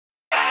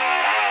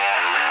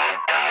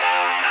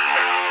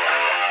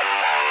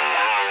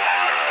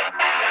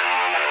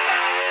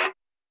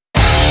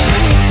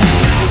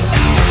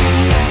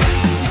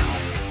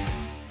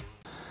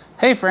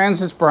Hey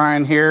friends, it's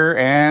Brian here,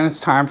 and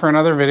it's time for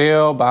another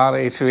video about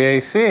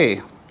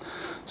HVAC.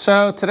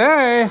 So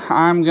today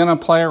I'm gonna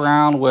play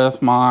around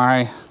with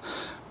my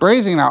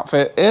brazing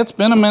outfit. It's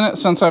been a minute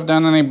since I've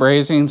done any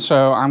brazing,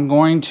 so I'm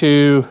going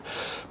to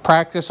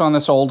practice on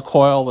this old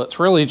coil that's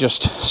really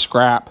just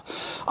scrap.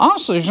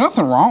 Honestly, there's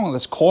nothing wrong with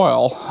this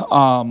coil.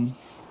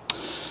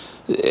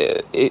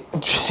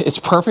 It's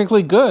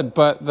perfectly good,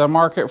 but the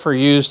market for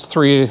used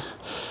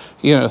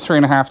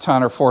 3.5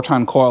 ton or 4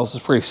 ton coils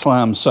is pretty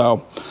slim.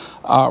 So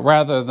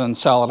rather than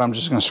sell it, I'm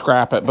just going to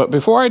scrap it. But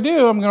before I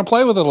do, I'm going to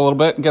play with it a little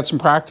bit and get some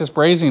practice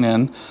brazing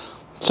in.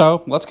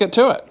 So let's get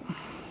to it.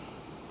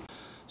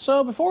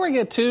 So before we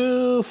get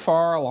too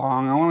far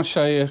along, I want to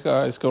show you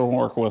guys what I'm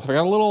working with. I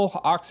got a little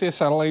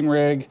acetylene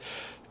rig.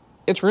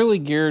 It's really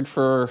geared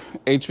for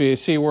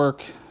HVAC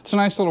work. It's a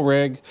nice little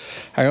rig.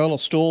 I got a little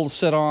stool to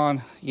sit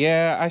on.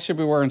 Yeah, I should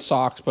be wearing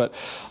socks, but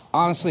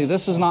honestly,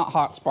 this is not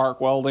hot spark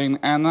welding.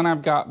 And then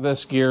I've got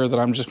this gear that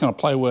I'm just going to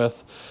play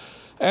with.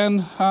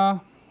 And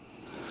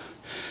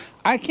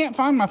I can't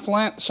find my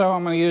flint, so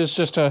I'm going to use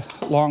just a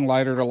long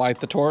lighter to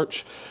light the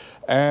torch.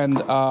 And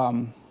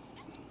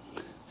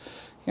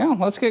yeah,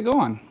 let's get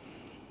going.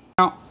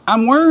 Now,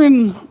 I'm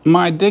wearing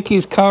my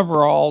Dickies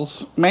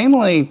coveralls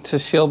mainly to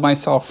shield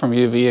myself from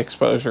UV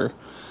exposure.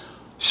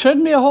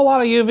 Shouldn't be a whole lot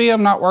of UV.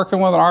 I'm not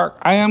working with an arc.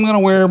 I am going to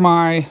wear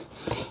my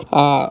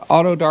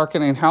auto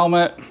darkening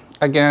helmet.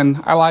 Again,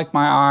 I like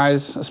my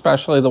eyes,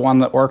 especially the one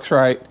that works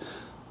right.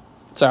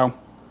 So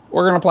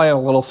we're going to play it a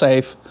little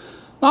safe.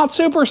 Not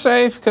super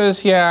safe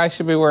because, yeah, I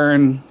should be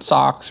wearing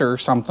socks or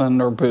something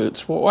or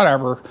boots,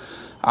 whatever.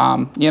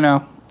 You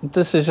know,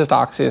 this is just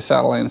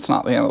oxyacetylene. It's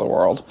not the end of the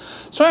world.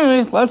 So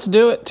anyway, let's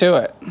do it to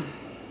it.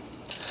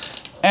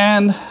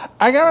 And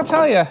I got to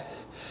tell you,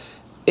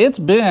 it's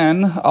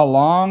been a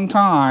long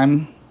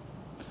time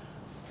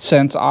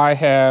since I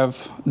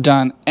have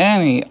done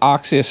any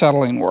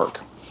oxyacetylene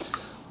work.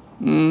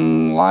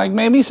 Like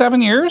maybe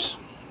 7 years.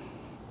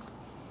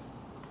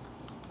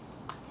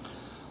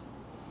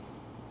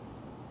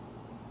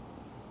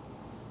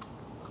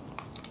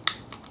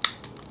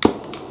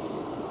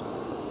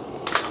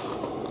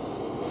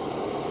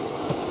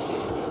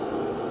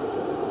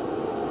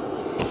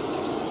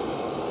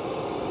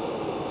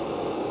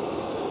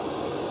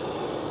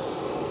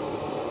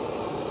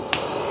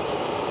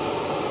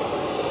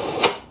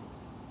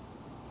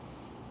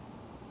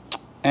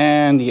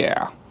 And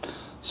yeah,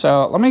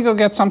 so let me go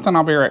get something.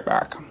 I'll be right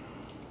back.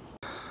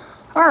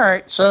 All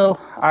right, so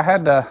I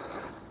had to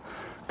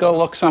go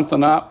look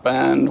something up,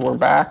 and we're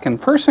back. And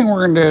first thing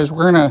we're gonna do is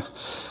we're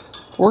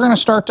gonna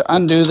start to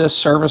undo this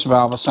service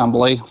valve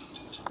assembly.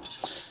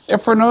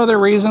 If for no other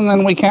reason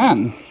than we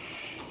can.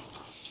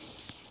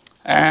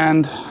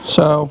 And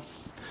so,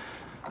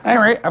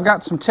 anyway, I've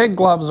got some TIG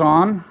gloves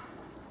on.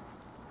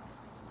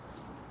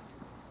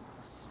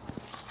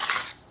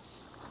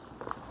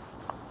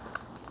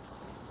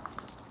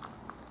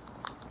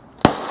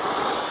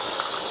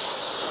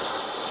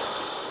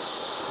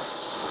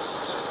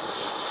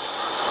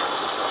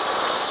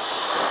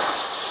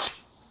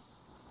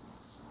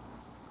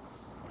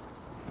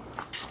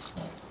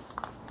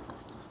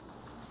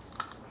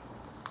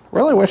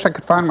 Really wish I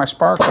could find my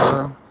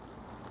sparkler.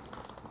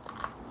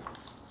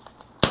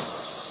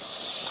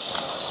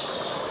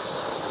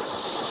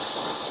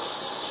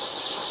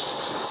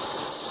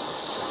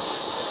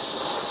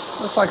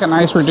 Looks like a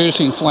nice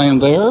reducing flame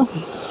there.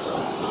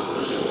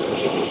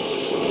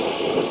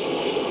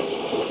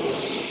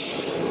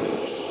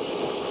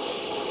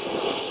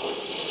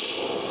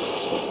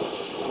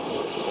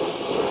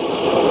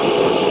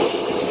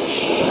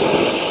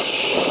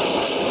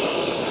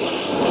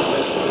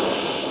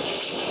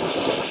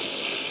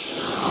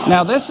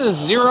 Now this is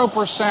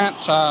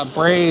 0%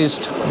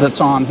 brazed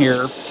that's on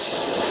here.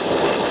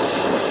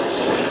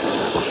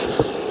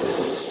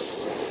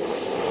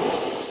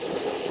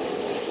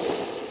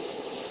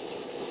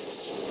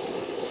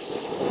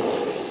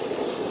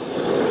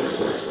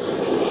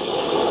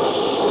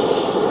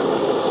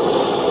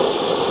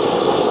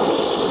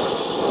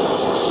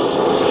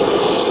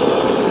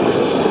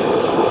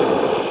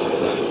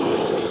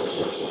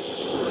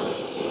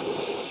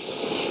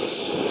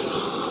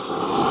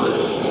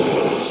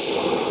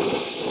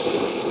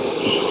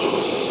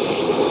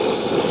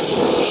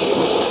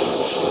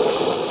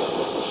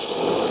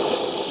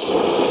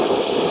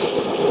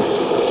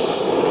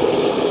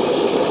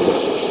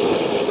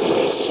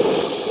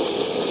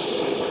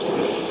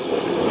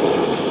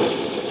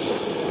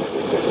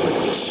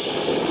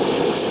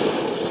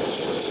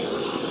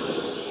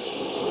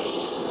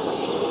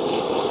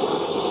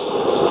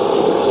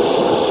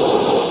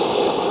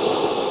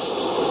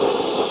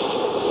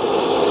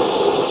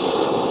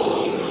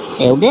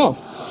 There we go.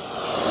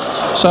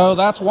 So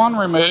that's one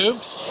removed.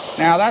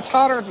 Now that's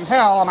hotter than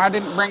hell, and I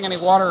didn't bring any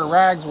water or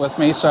rags with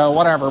me, so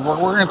whatever.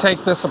 We're going to take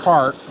this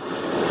apart.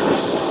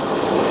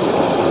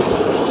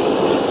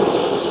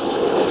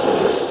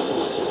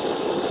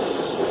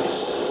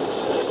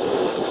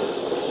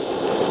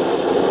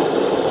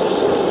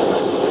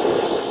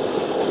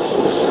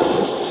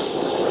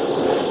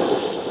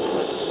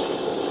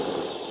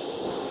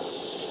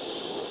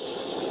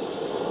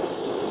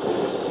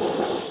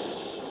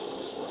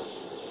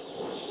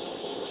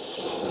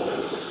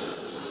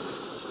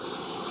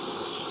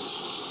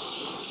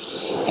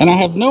 And I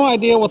have no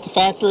idea what the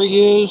factory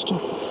used.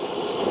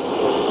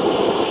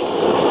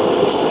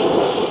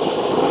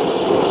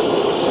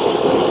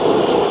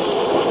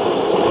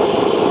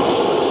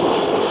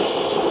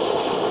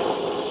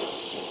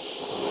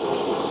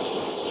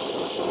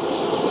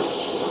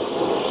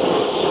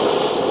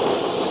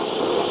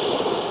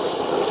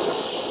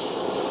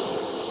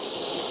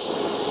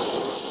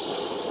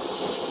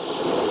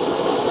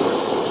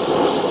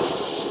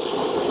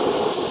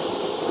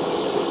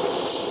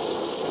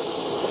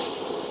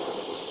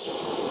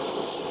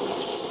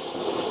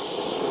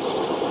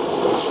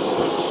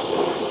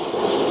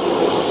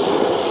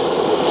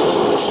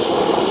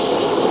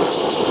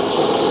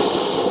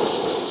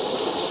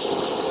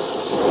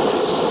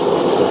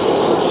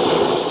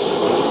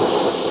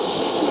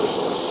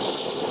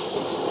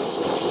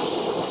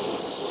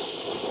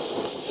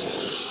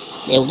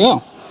 There we go.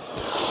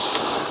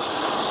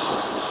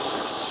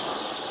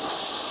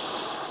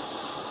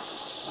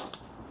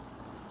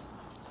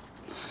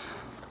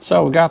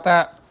 So we got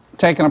that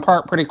taken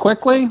apart pretty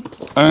quickly.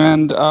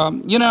 And,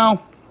 you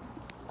know,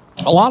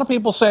 a lot of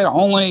people say to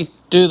only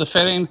do the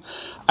fitting.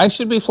 I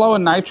should be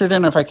flowing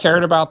nitrogen if I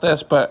cared about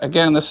this, but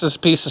again, this is a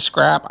piece of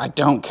scrap. I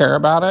don't care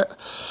about it.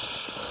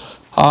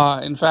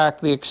 In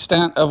fact, the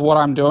extent of what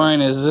I'm doing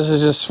is this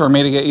is just for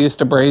me to get used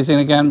to brazing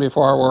again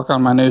before I work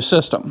on my new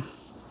system.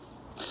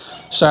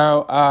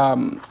 So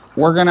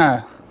we're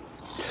gonna,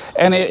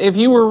 and if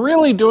you were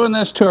really doing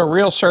this to a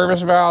real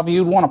service valve,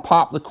 you'd want to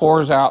pop the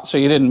cores out so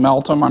you didn't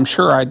melt them. I'm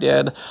sure I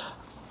did.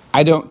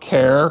 I don't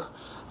care.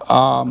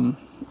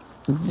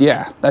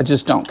 Yeah, I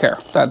just don't care.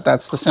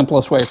 That's the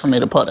simplest way for me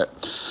to put it.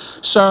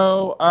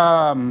 So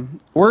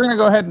we're gonna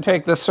go ahead and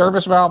take this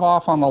service valve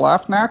off on the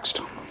left next.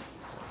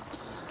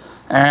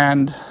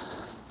 And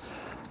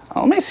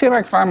let me see if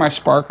I can find my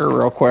sparker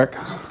real quick.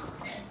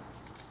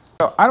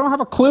 I don't have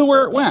a clue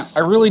where it went.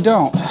 I really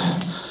don't.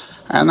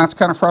 And that's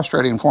kind of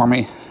frustrating for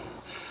me.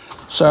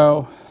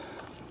 So,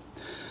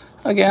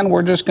 again,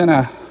 we're just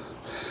gonna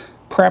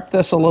prep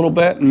this a little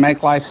bit and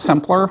make life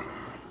simpler.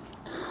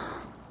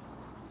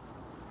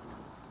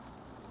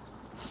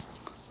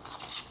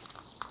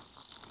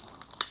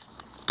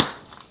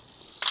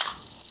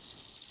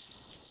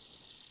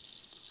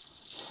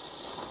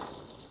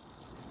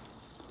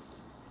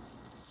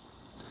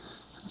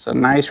 It's a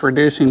nice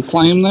reducing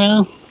flame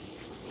there.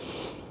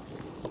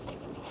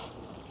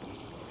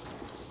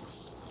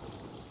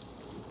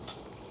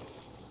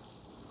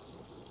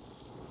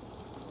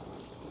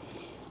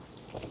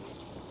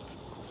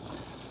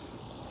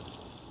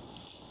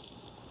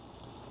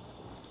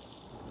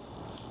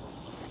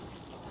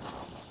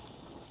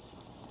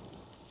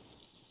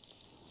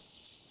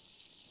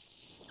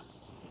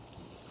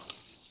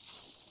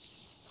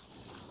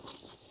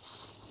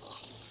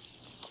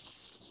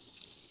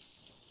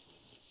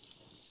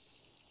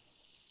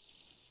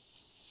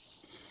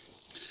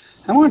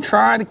 I want to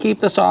try to keep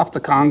this off the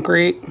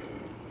concrete.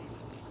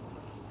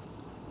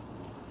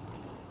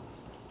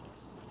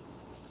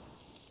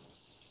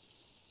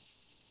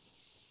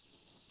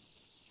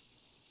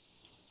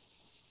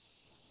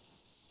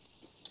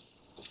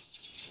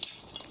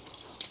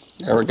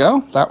 There we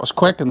go. That was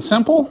quick and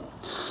simple.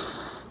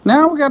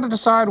 Now we got to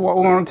decide what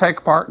we want to take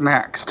apart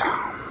next.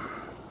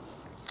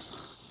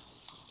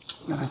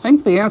 And I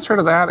think the answer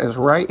to that is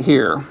right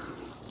here.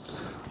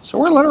 So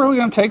we're literally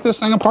going to take this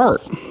thing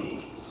apart.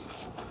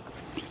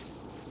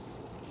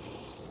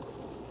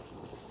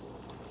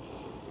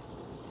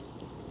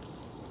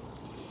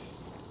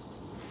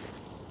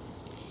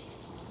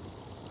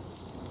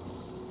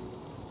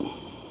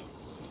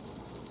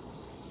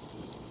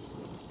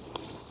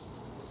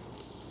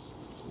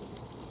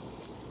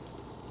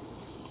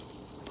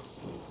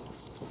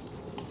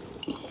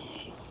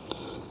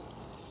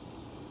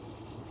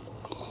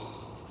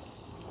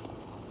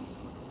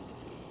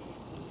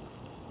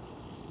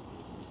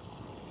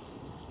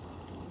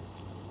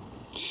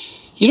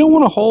 You don't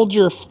want to hold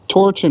your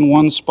torch in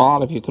one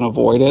spot if you can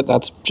avoid it.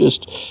 That's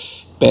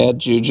just bad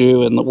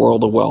juju in the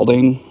world of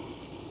welding.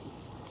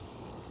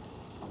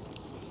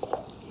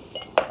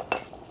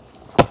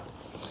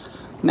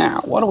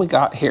 Now, what do we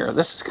got here?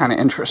 This is kind of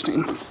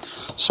interesting.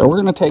 So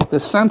we're going to take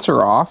this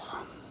sensor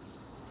off.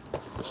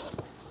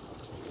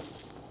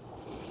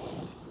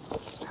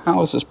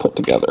 How is this put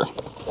together?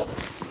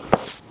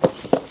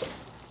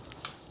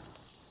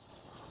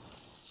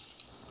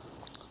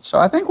 So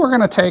I think we're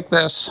going to take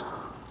this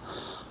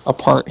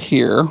apart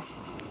here.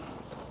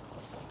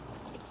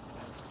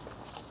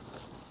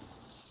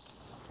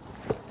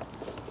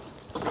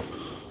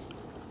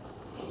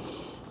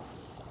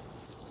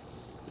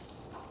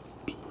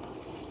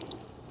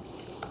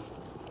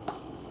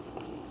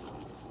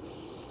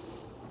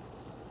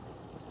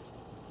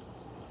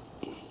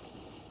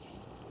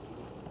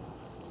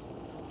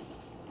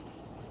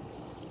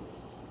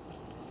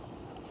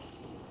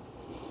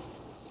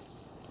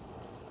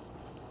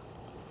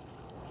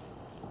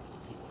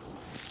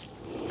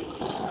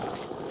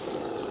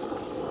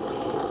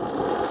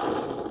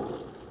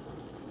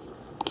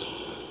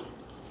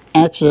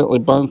 Accidentally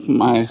bumped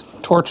my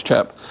torch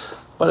tip,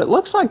 But it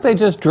looks like they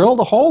just drilled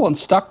a hole and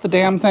stuck the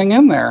damn thing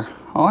in there.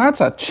 Well,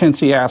 that's a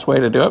chintzy ass way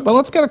to do it, but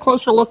let's get a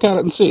closer look at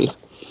it and see.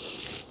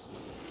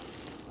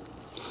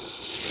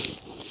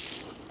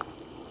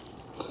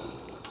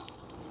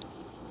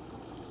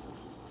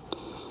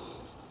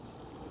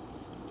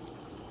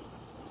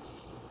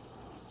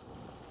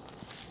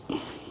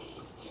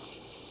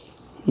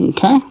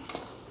 Okay.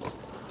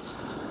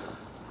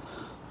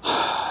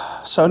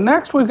 So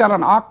next we've got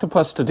an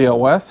octopus to deal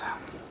with.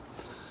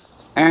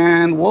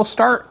 And we'll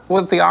start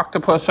with the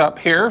octopus up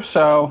here.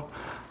 So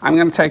I'm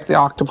going to take the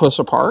octopus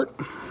apart.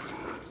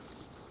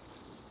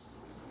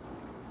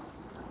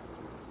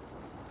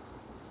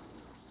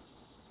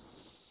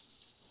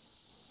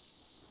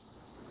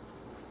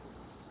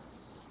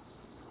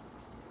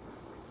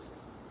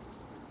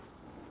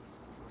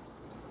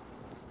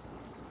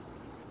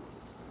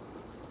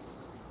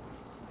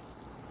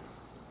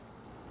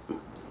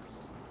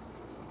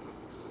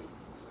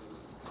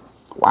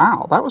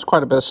 Wow, that was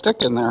quite a bit of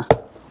stick in there.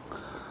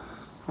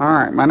 All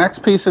right, my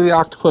next piece of the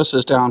octopus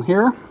is down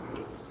here.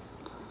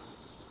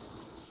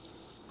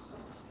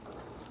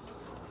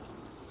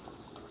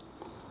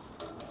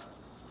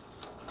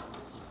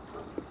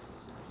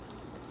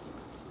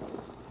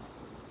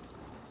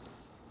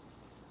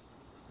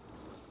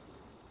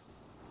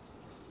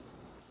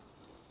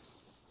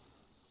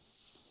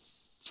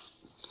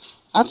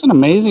 That's an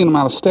amazing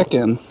amount of stick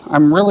in.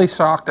 I'm really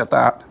shocked at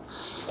that.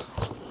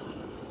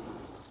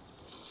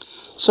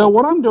 So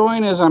what I'm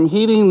doing is I'm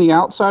heating the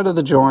outside of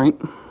the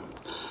joint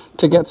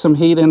to get some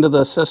heat into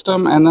the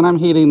system, and then I'm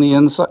heating the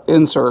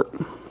insert.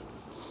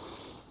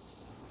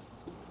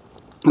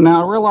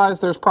 Now I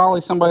realize there's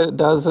probably somebody that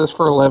does this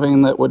for a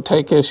living that would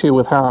take issue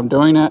with how I'm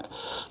doing it,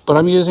 but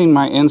I'm using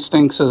my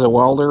instincts as a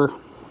welder.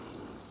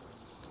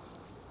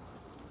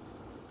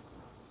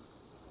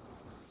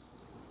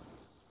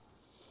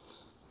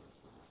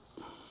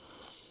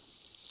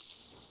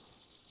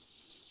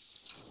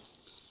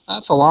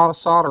 That's a lot of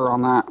solder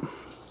on that.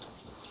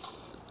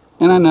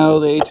 And I know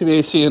the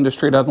HVAC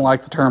industry doesn't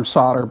like the term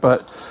solder,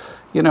 but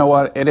you know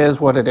what? It is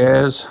what it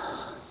is.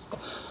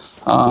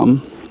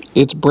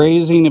 It's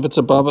brazing if it's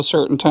above a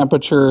certain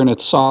temperature, and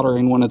it's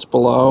soldering when it's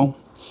below.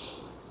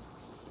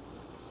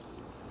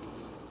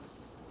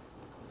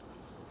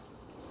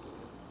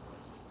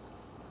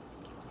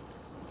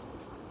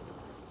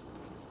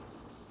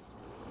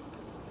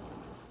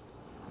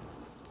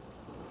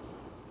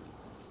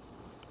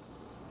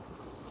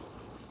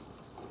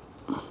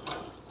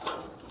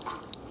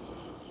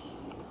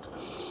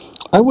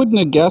 I wouldn't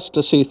have guessed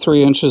to see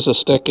 3 inches of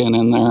stick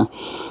in there.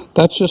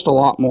 That's just a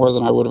lot more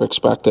than I would have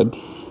expected.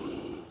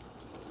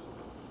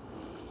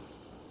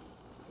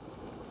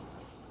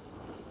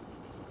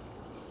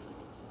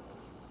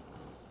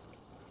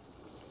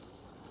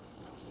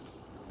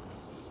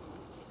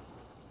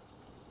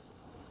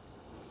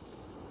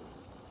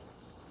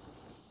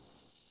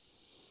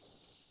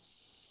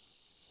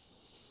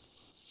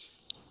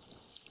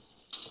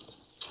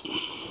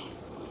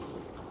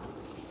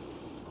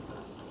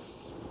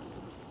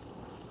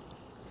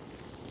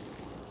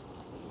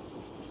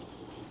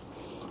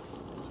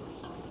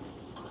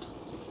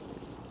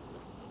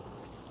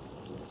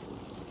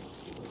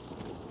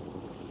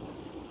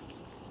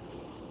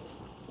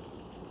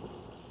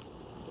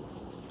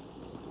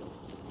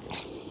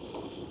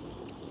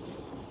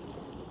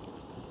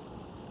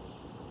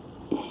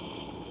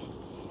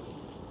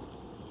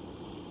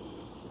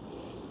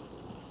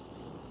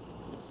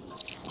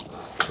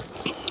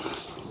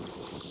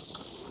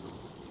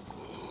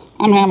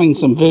 I'm having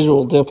some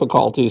visual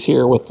difficulties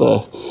here with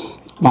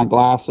my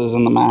glasses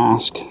and the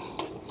mask.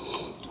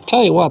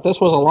 Tell you what, this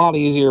was a lot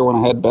easier when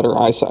I had better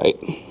eyesight.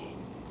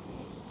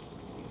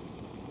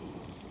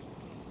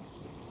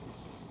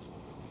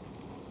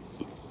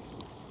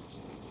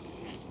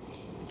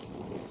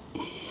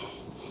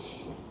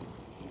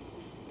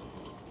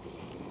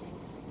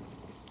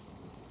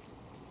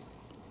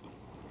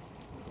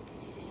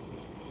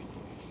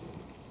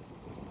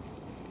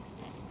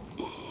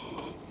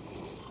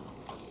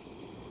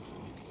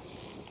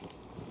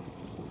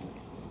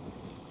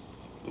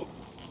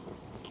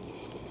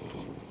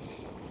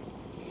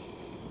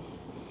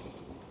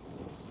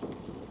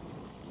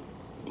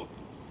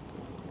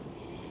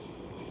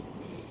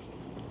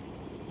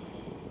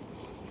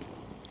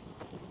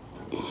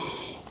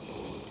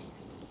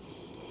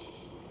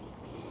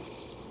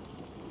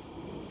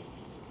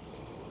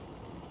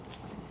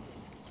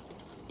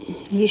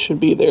 It should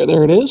be there.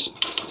 There it is.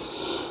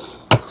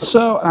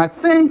 So I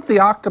think the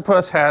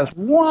octopus has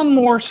one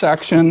more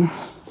section.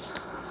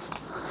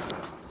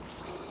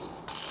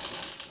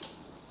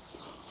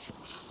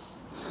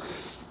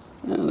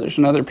 And there's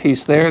another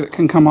piece there that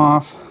can come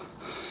off.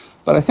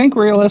 But I think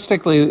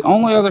realistically, the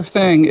only other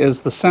thing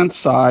is the sense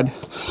side.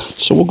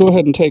 So we'll go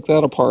ahead and take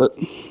that apart.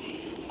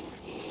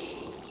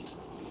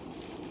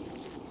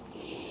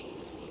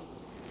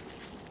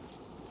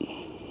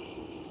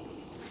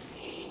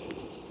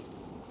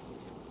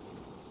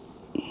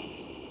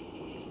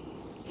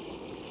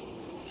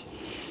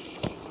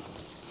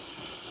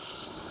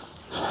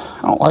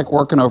 I don't like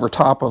working over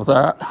top of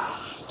that.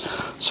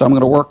 So I'm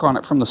going to work on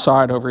it from the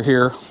side over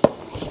here.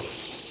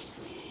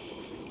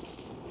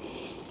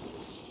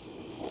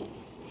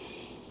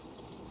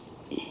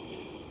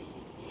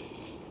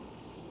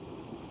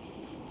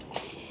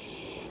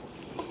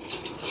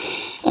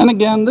 And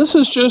again, this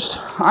is just,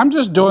 I'm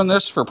just doing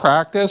this for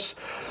practice.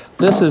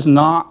 This is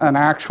not an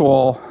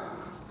actual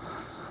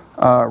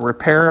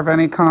repair of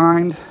any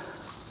kind.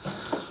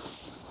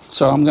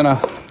 So I'm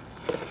gonna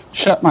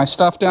shut my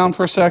stuff down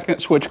for a second,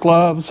 switch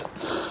gloves.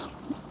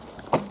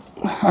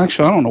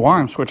 Actually, I don't know why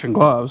I'm switching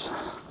gloves.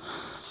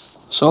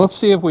 So let's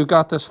see if we've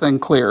got this thing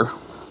clear.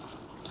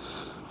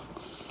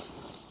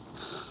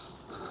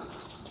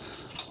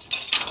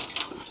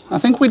 I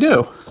think we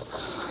do.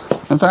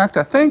 In fact,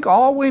 I think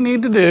all we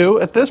need to do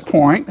at this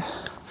point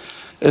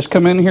is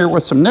come in here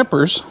with some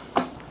nippers.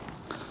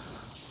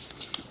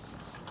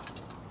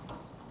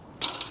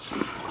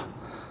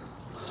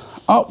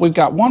 Oh, we've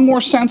got one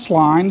more sense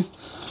line.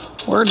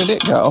 Where did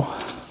it go?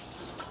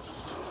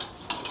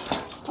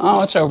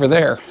 Oh, it's over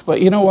there.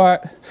 But you know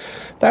what?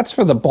 That's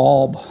for the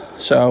bulb.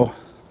 So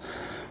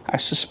I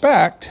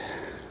suspect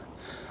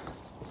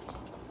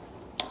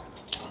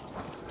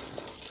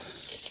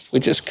we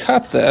just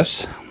cut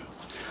this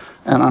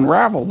and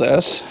unravel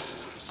this,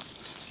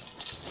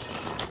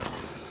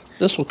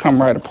 this will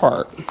come right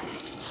apart.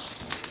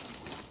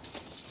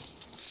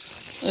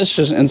 It's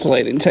just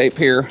insulating tape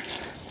here.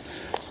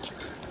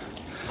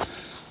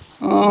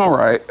 All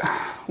right,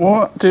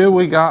 what do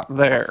we got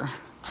there?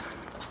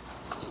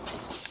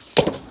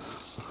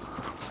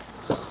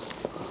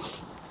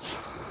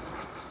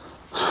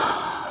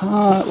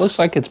 It looks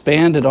like it's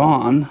banded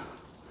on.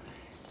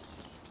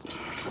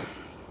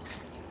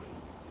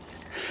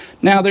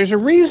 Now, there's a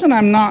reason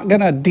I'm not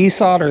going to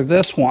desolder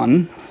this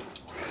one,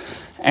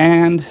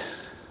 and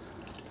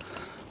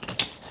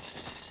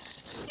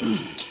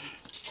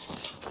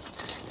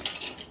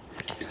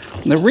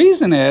the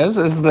reason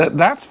is that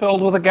that's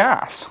filled with a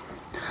gas.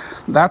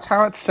 That's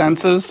how it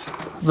senses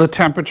the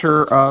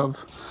temperature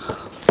of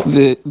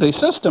the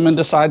system and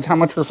decides how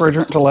much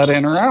refrigerant to let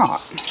in or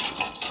out.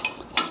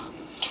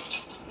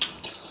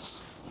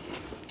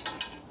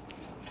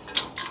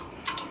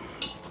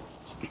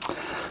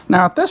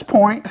 Now at this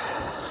point,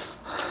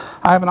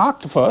 I have an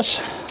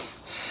octopus,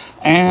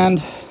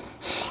 and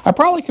I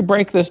probably could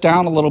break this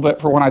down a little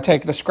bit for when I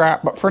take it to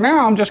scrap, but for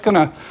now I'm just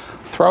gonna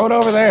throw it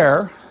over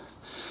there,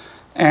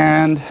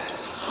 and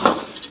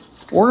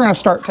we're gonna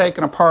start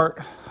taking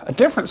apart a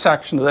different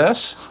section of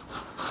this.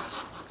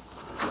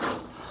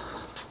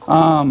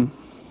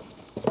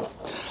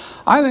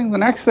 I think the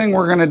next thing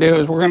we're gonna do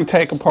is we're gonna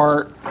take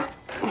apart,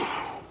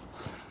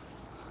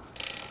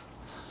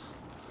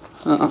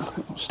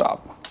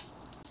 stop.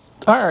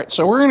 All right,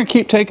 so we're going to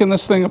keep taking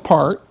this thing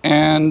apart,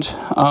 and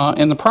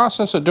in the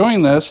process of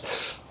doing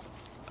this,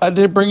 I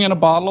did bring in a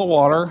bottle of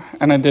water,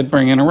 and I did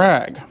bring in a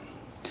rag.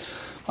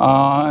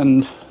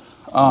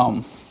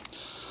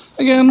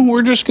 Again,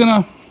 we're just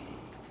going to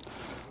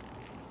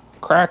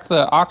crack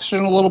the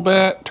oxygen a little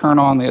bit, turn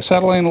on the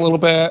acetylene a little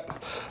bit,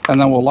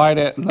 and then we'll light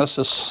it, and this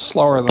is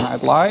slower than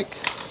I'd like.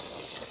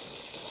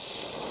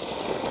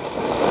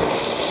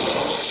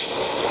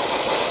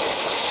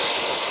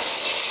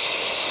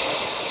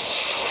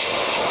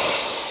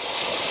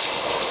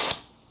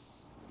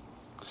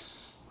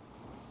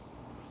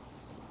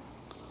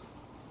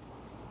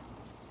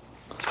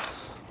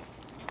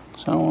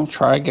 So we'll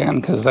try again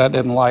because that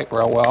didn't light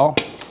real well.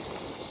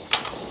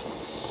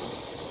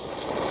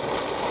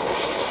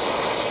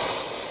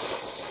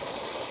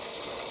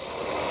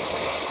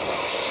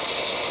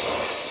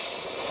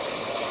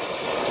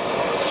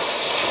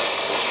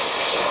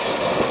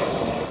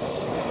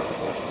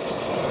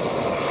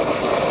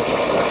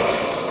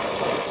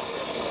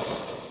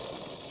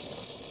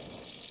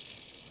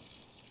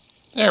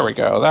 There we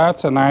go.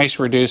 That's a nice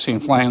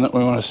reducing flame that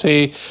we want to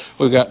see.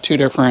 We've got two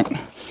different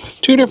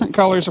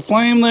colors of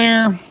flame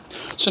there.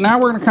 So now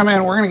we're going to come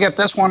in, we're going to get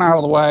this one out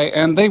of the way,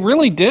 and they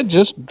really did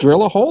just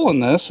drill a hole in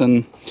this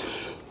and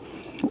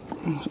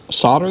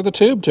solder the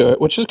tube to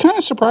it, which is kind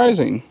of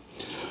surprising.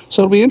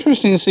 So it'll be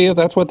interesting to see if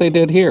that's what they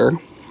did here.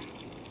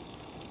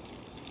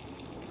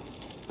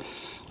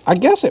 I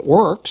guess it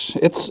works.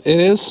 It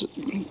is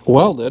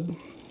welded.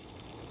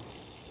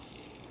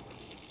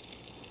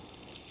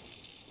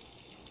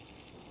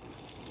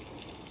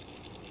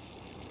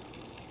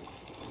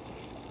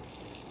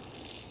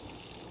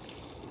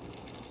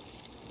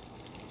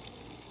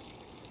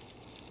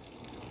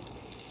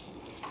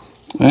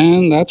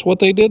 And that's what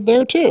they did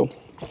there too.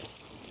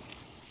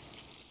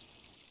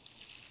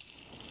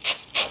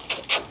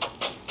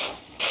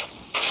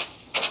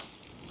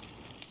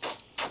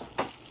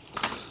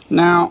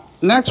 Now,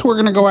 next we're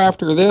going to go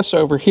after this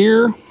over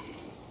here.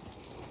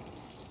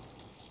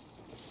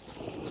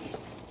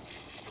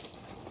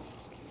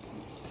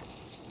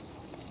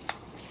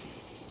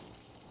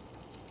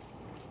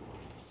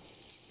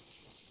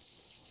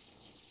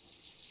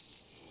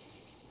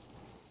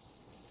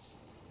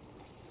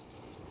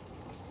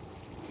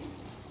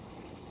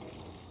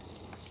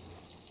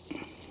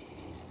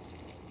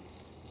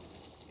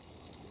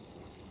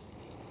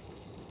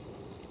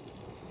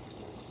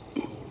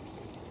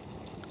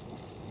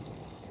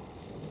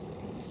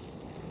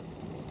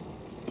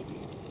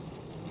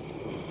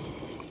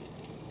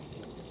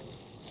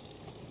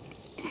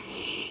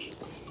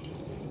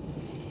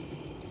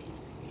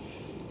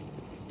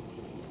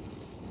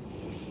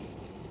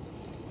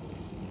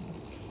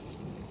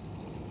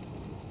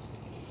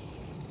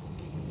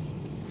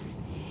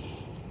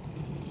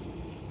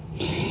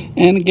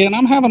 And again,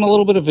 I'm having a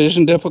little bit of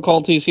vision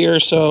difficulties here,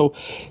 so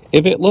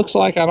if it looks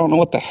like I don't know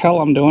what the hell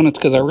I'm doing, it's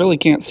because I really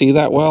can't see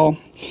that well.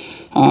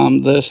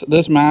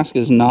 This mask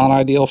is not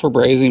ideal for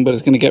brazing, but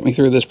it's going to get me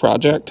through this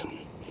project.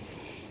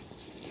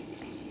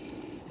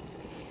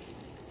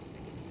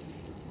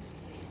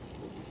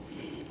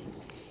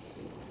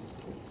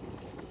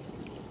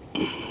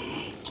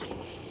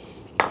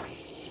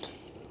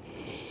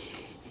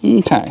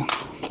 Okay.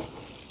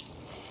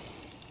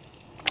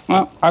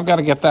 Well, I've got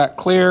to get that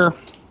clear.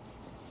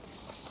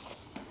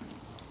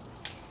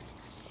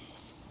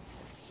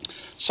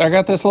 So I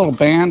got this little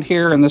band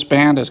here, and this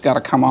band has got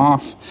to come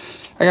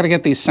off. I got to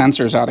get these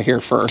sensors out of here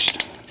first.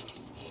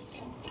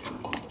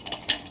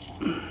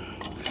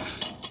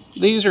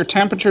 These are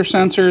temperature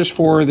sensors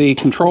for the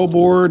control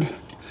board,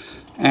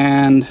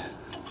 and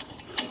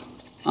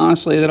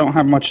honestly, they don't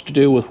have much to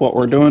do with what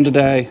we're doing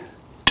today.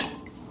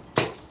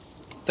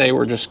 They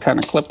were just kind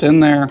of clipped in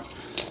there,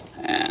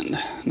 and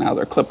now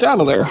they're clipped out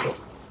of there.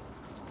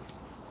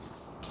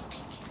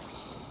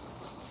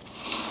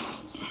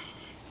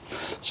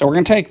 So we're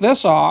going to take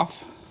this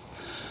off,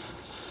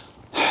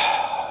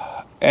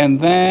 and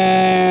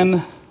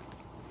then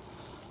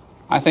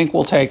I think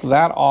we'll take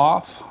that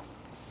off,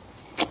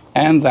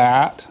 and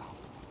that.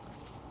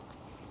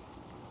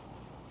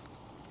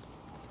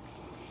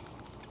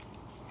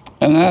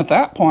 And then at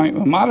that point,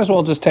 we might as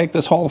well just take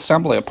this whole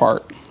assembly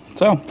apart.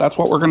 So that's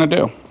what we're going to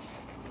do.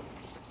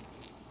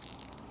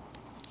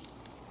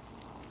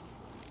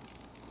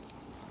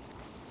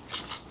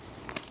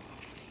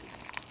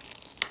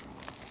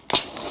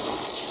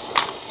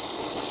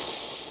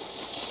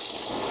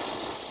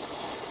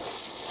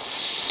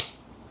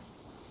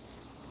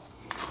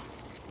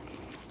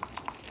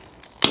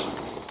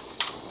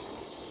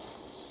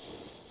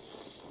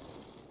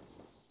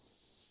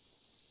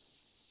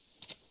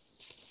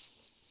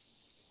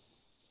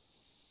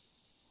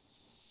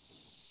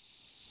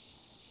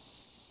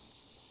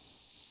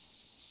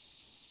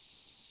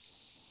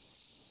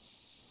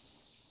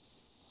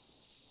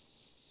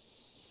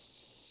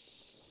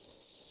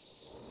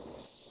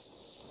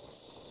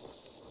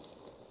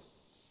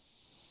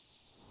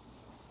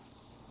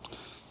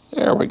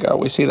 There we go.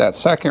 We see that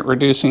second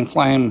reducing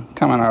flame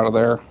coming out of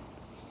there.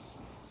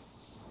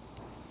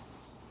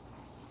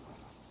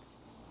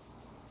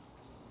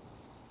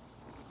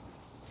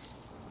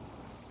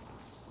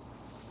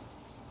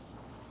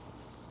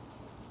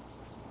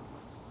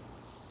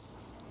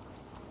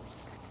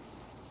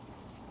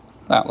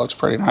 That looks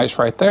pretty nice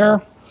right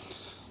there.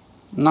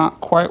 Not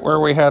quite where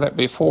we had it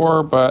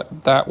before,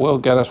 but that will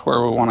get us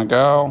where we want to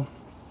go.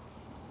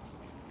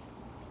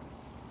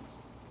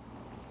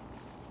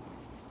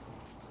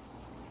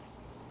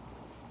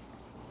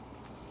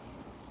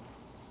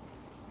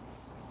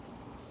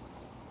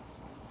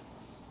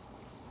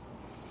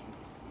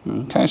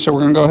 Okay, so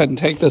we're going to go ahead and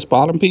take this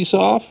bottom piece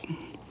off.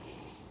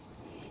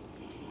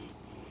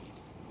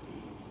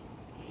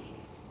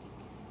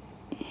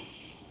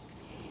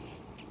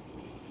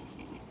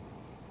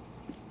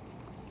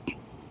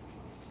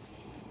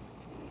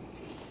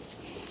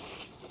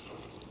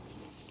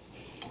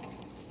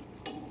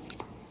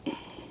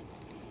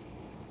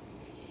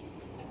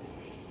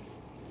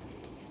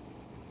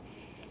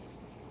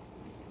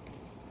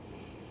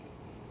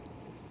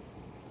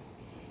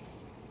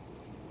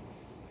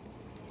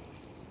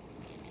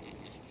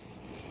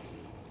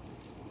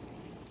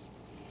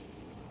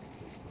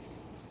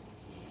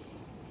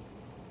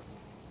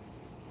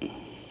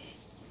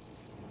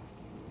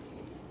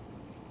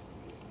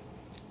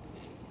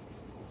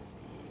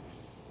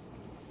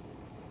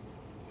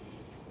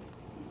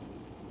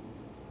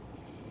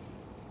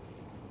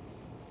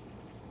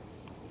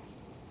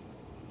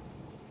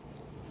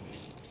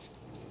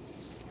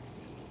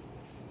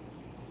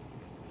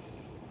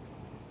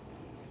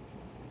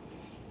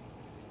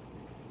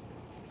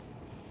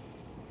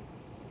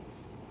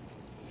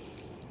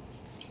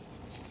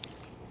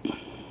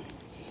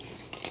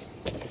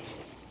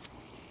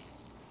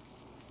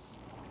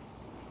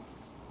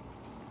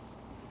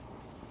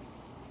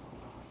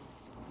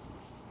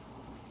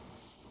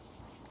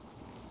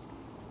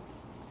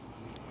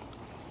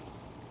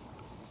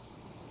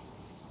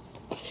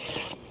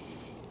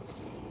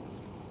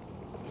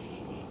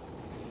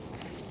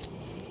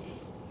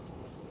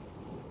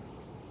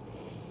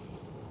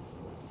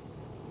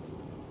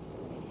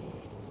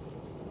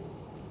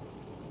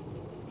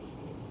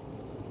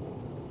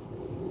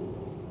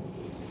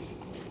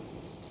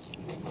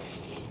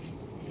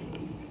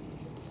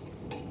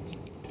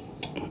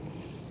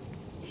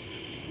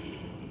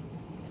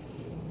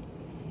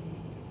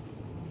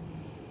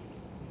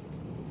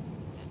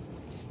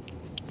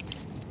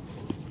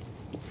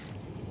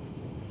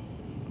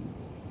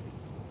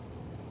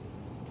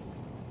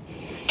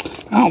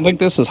 I don't think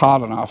this is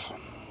hot enough.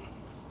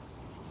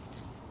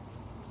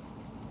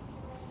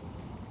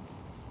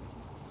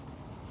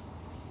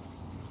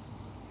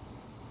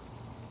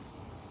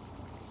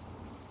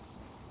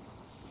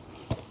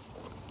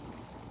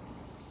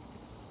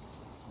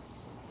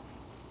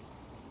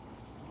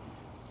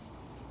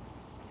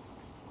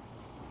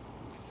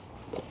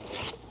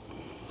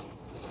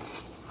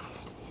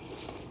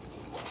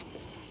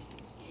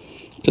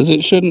 because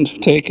it shouldn't have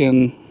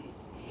taken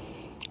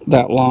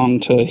that long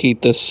to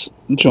heat this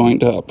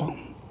joint up.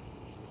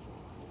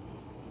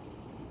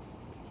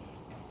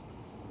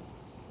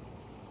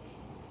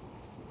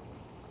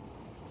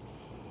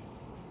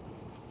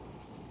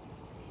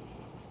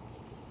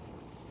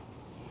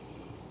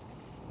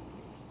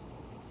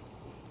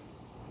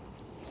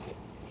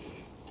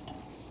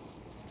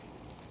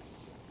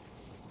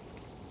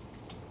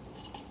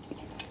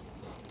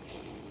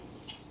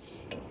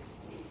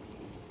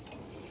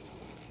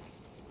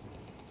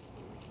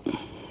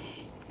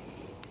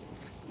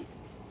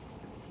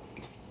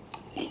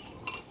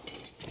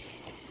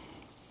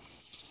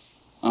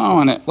 Oh,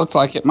 and it looked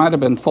like it might have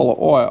been full of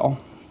oil.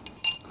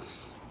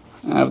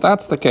 And if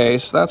that's the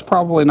case, that's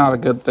probably not a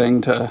good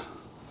thing to,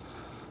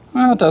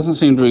 well, it doesn't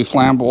seem to be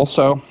flammable,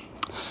 so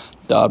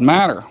doesn't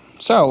matter.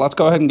 So let's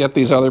go ahead and get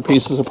these other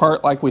pieces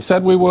apart like we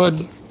said we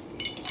would.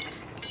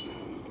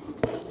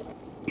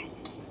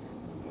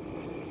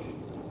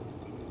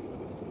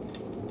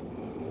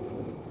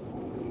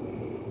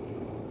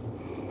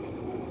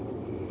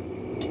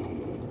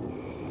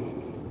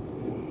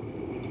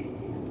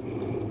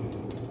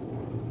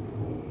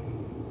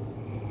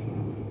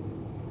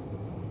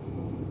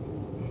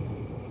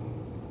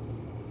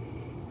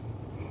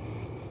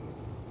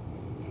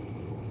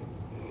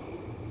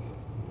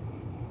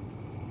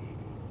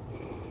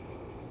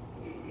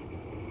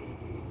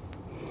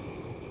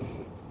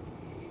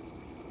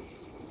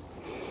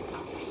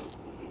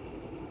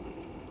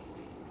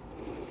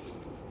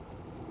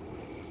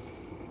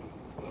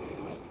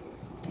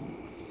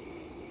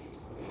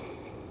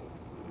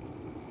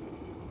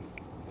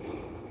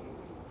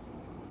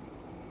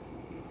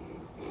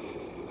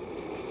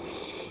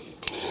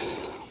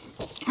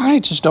 I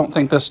just don't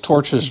think this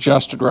torch is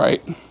adjusted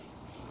right.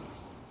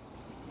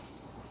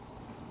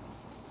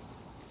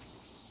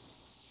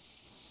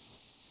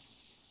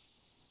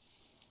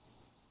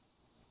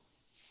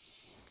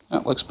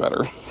 That looks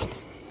better.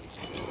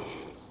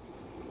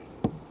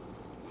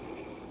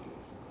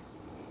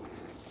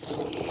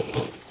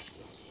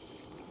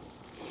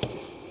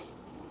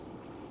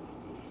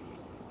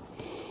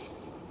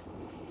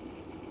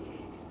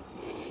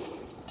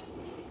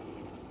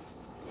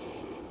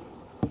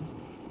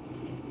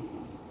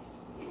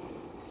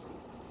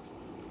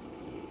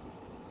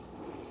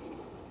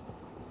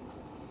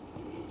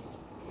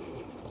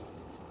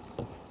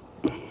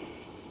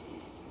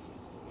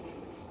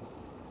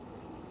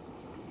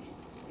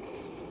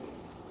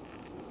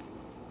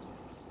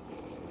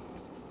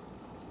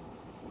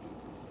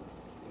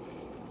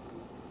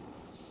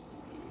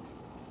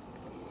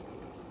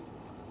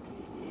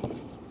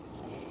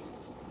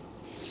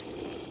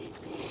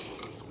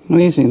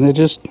 Amazing, they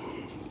just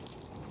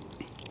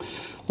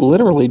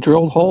literally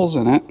drilled holes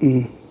in it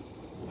and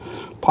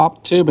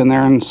popped a tube in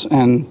there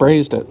and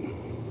brazed it.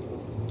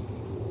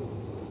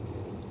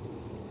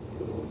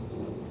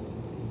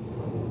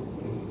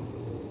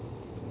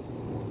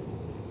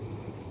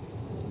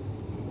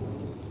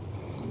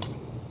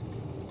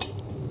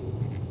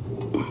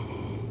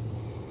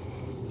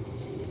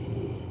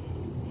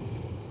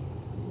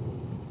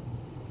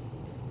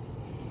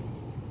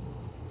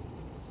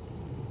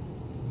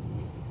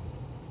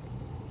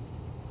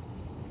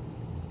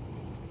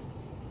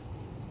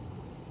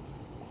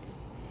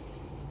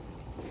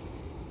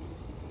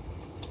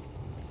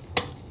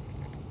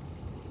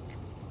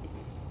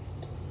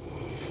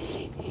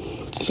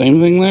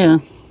 Same thing there.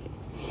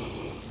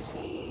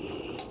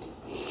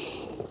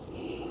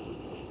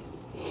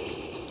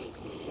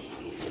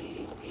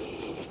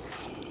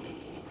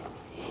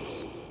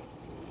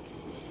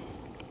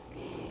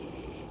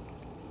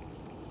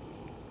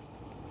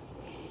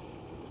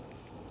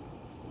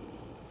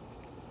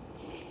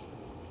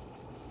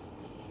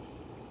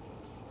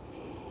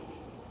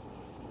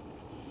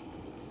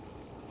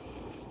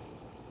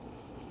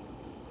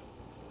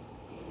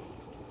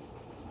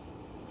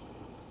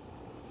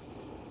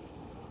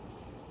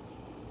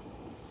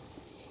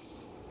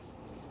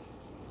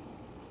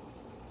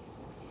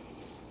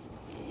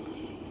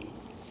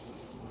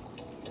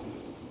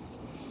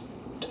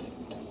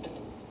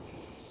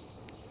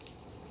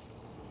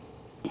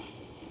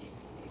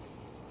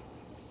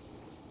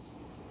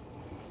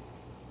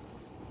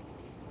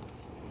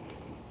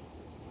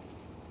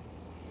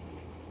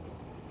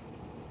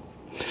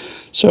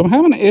 So I'm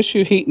having an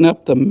issue heating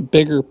up the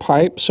bigger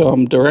pipe, so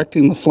I'm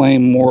directing the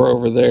flame more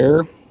over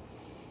there.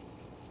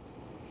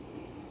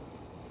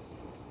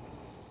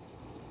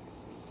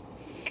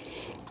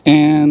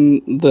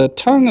 And the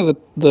tongue of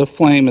the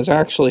flame is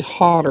actually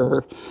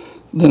hotter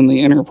than the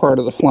inner part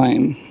of the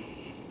flame.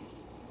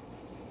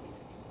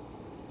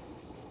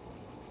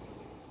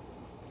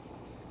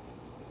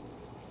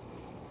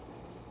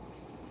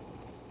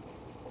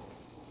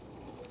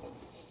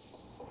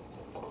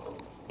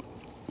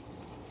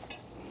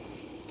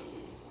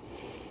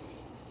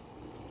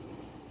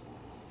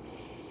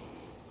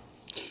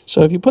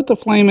 So if you put the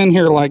flame in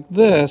here like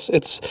this,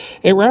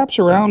 it wraps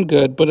around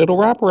good, but it'll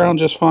wrap around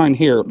just fine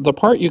here. The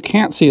part you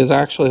can't see is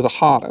actually the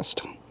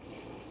hottest.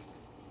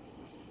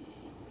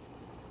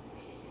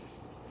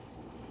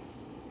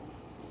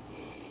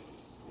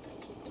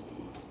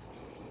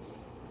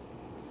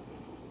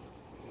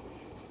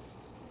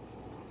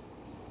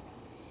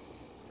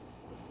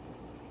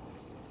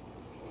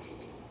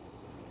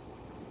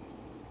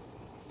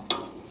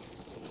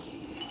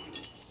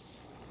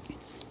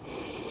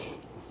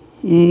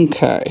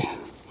 Okay,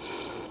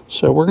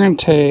 so we're going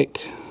to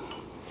take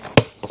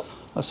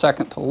a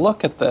second to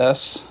look at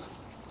this.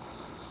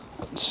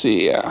 Let's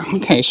see, yeah.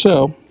 Okay,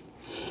 so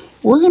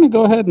we're going to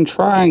go ahead and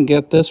try and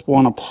get this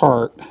one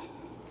apart.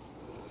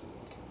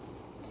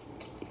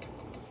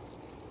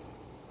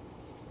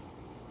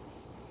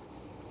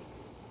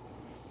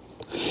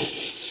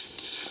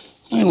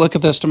 Let me look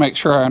at this to make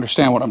sure I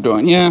understand what I'm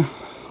doing. Yeah.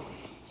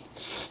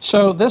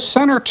 So this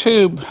center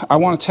tube, I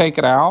want to take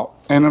it out,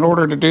 and in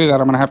order to do that,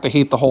 I'm going to have to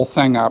heat the whole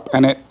thing up,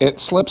 and it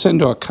slips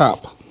into a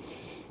cup.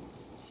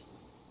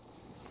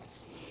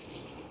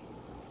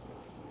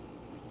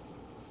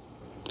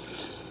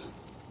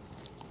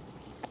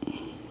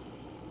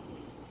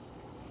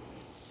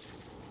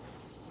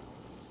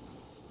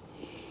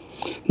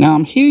 Now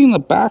I'm heating the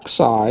back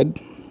side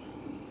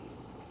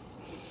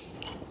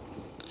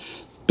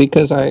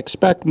because I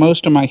expect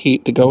most of my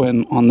heat to go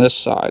in on this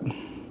side.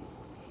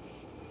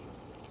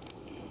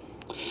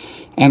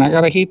 And I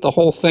got to heat the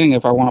whole thing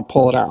if I want to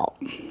pull it out.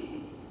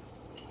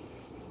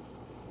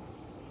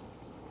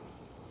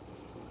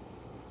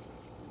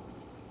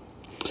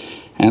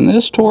 And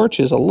this torch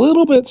is a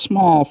little bit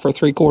small for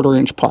 3/4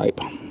 inch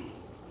pipe.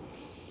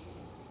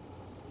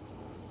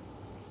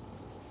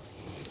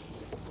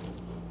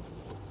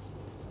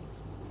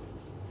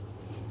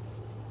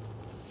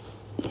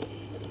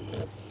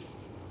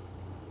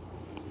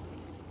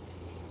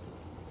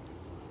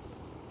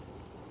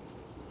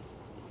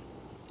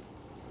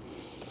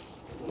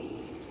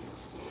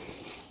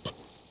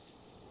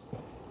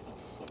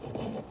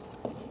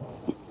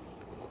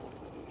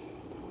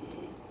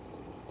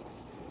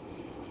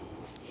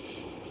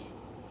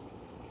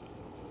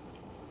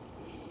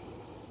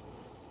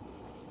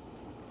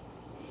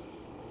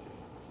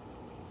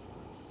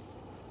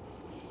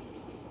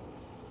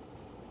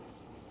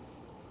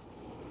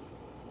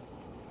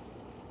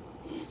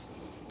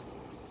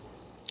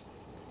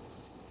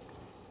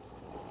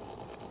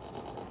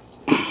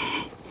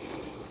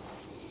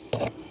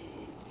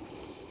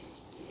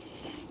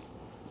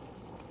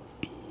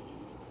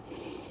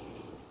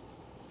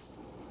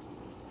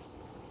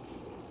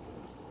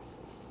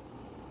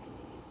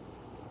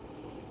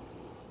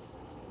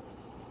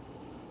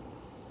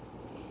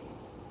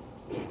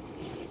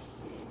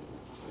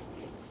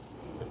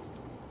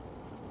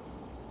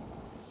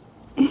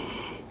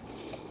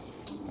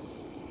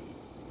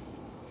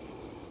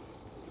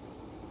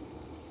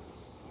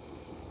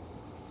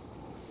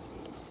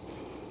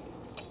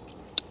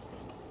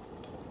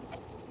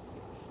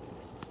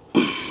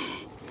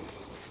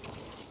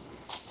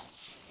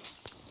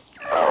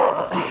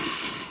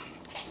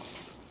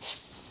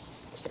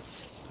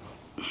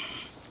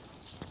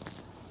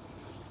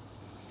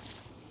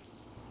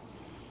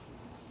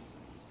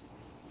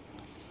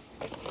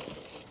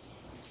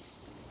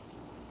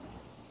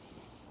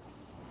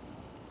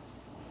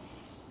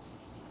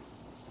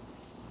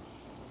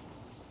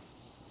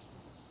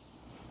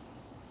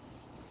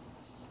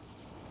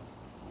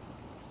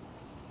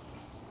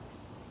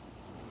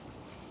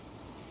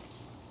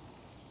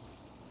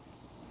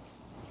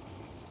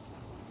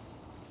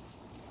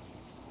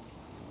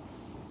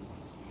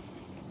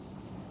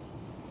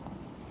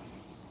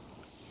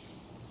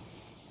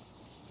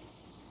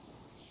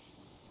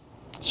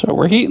 So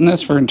we're heating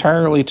this for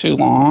entirely too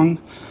long,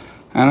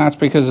 and that's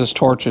because this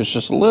torch is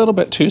just a little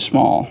bit too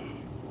small.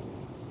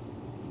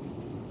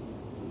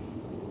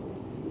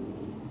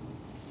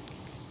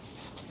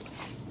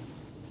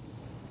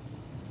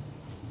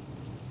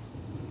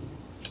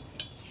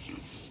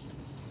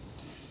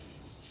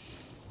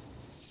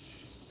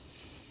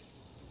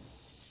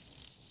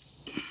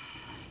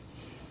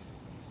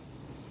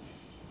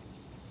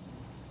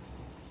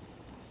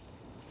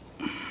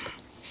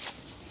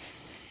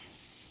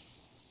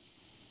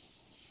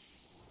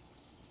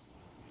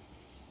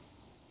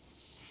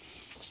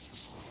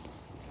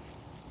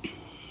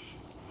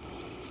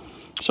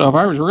 So if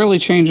I was really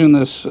changing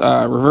this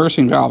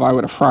reversing valve, I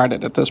would have fried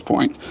it at this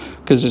point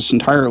because it's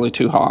entirely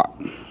too hot.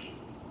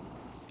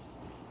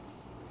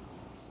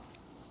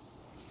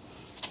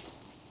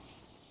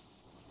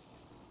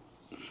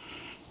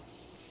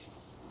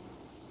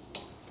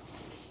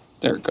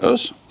 There it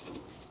goes.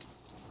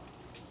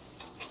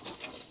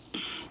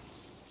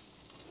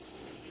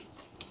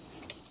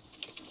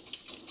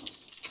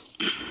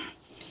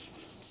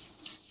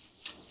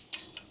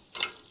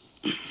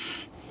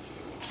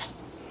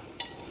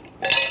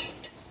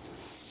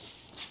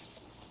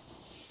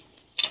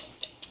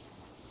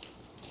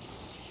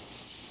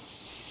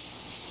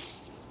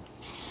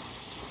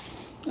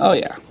 Oh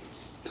yeah.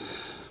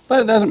 But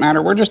it doesn't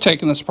matter. We're just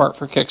taking this apart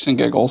for kicks and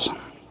giggles.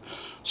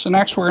 So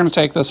next we're going to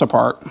take this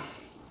apart.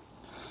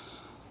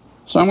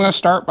 So I'm going to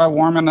start by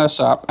warming this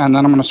up, and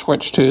then I'm going to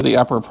switch to the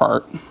upper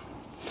part.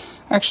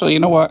 Actually, you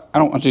know what? I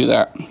don't want to do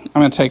that.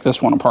 I'm going to take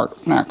this one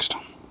apart next.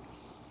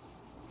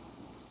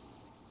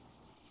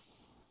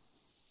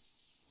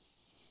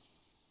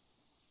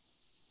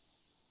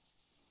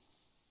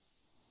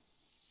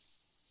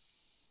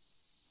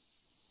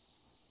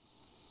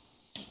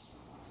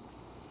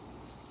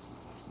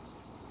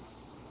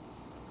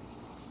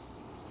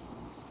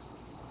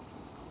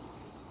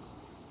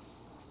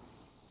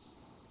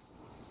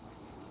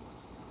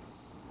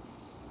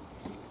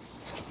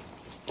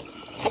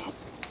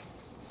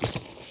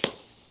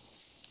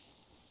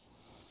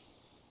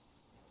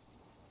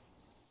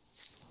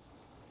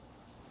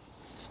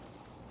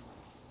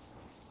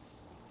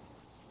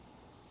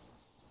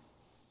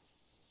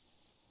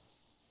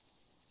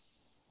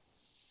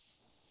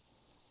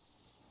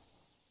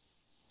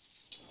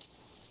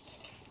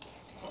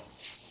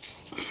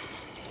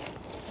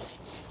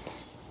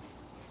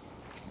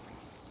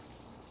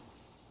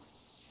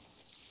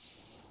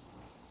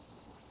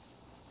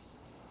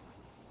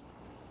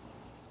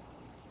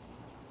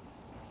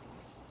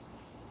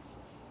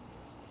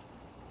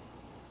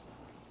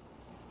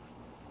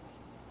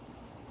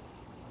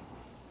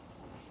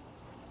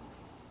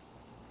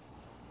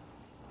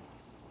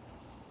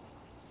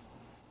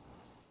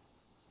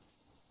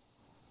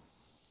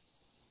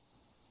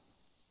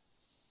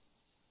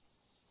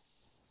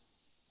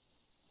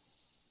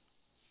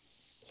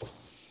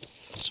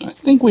 So I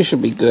think we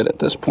should be good at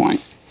this point.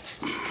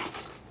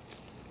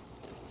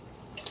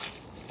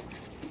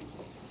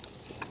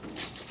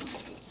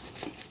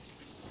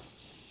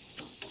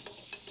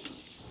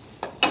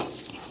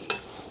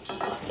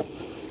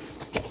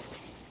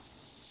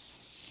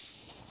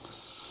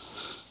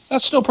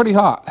 That's still pretty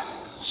hot.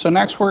 So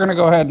next we're going to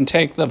go ahead and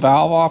take the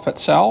valve off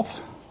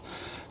itself.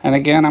 And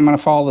again, I'm going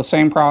to follow the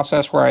same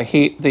process where I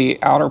heat the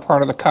outer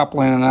part of the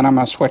coupling and then I'm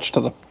going to switch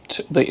to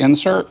the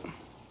insert.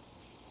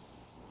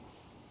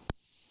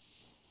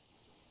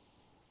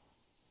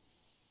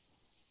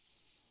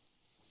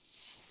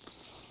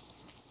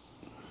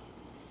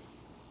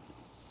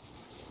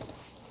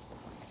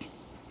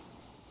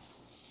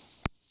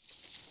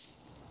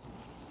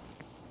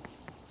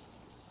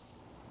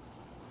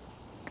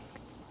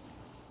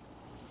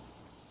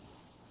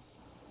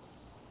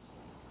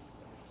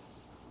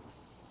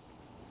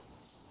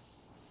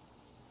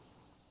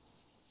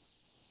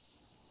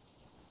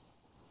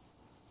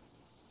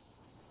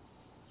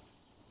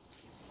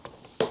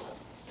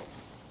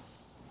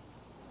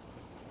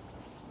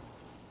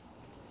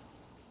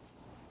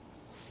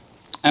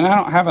 And I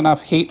don't have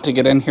enough heat to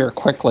get in here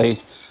quickly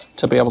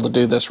to be able to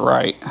do this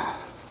right.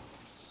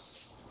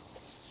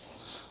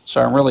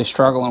 So I'm really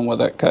struggling with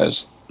it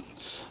because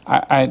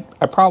I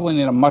probably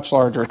need a much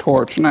larger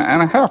torch. And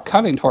I have a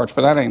cutting torch,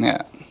 but that ain't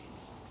it.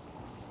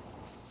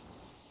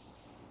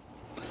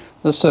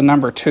 This is a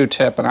number 2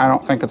 tip, and I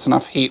don't think it's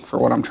enough heat for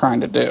what I'm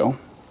trying to do.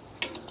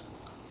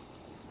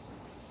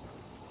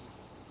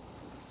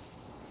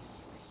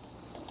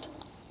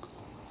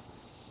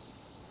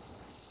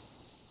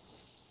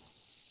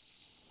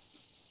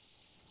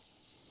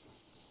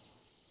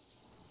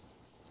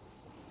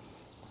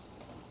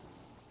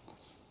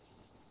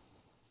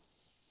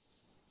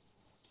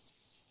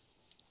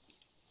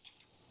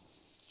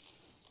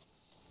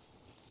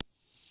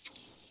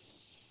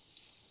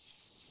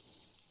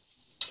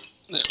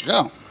 There we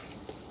go.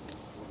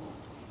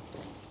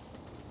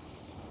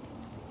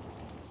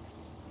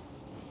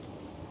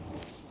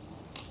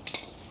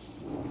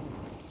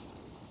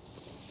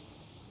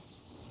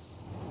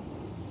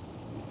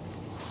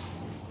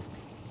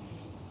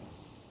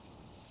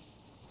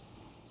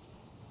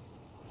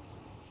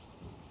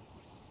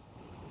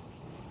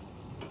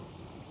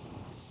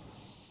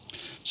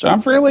 So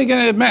I'm freely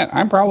going to admit,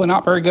 I'm probably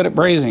not very good at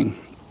brazing.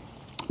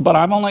 But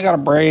I've only got to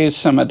braze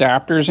some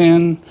adapters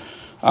in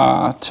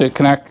to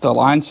connect the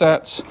line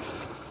sets.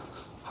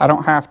 I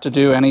don't have to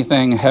do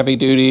anything heavy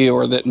duty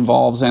or that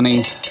involves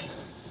any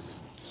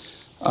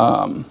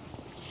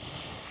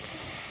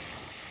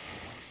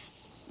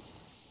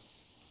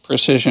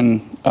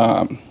precision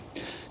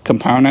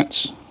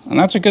components. And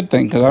that's a good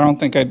thing because I don't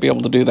think I'd be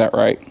able to do that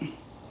right.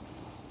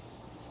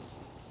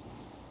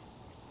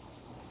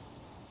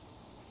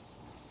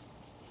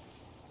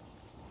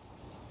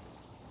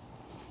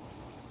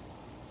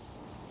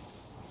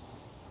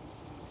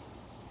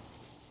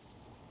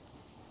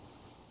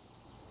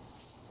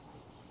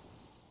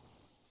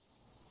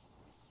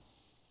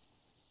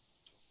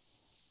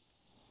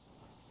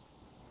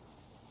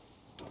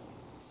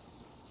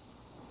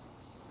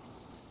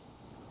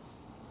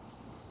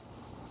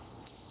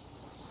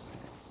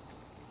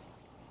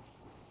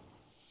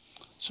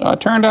 So I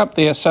turned up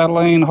the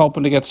acetylene,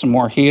 hoping to get some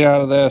more heat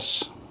out of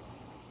this.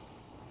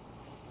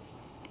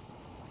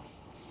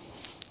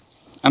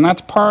 And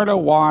that's part of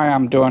why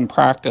I'm doing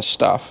practice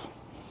stuff.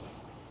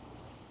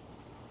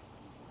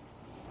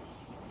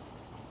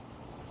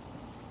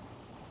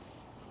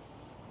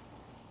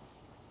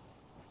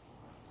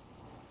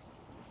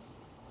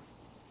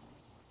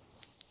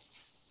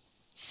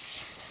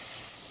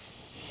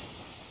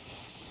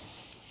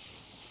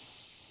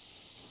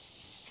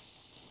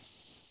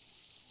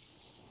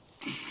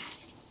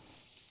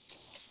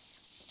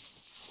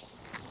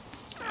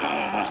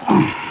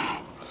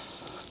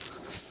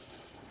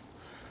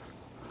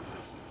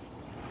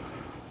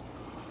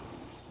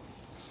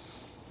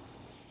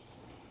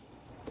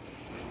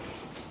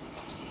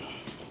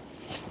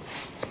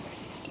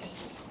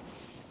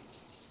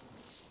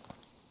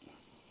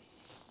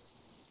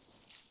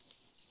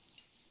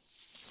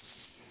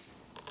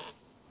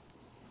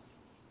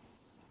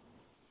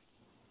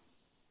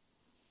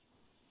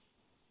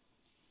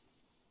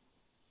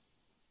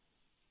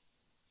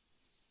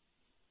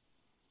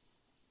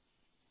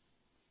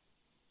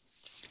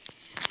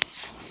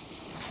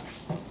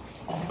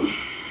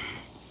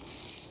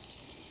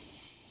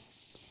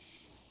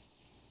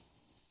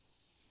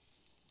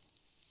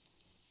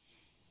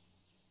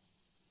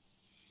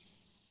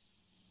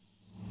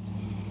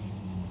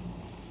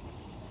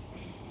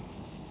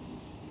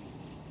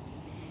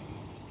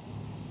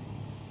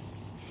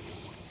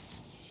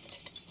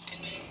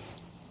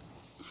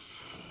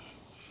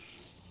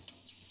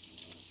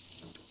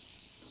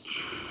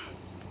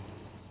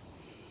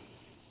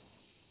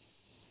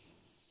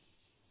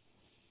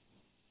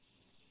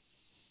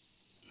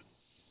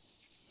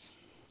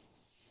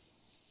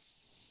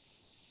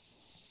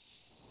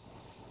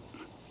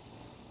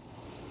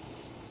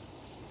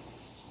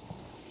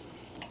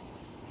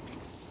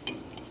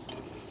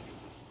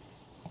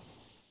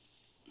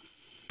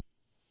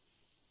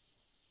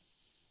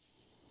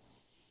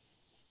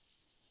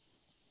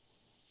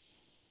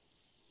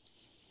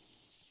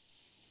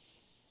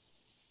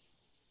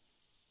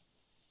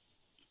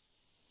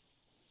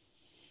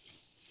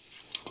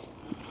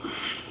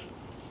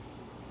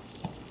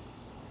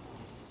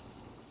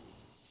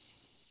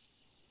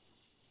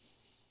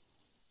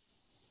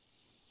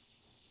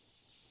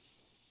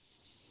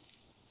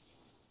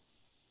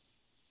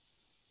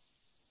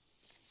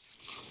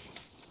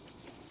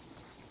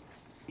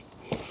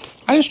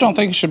 I just don't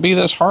think it should be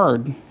this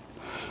hard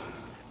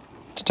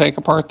to take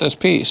apart this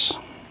piece.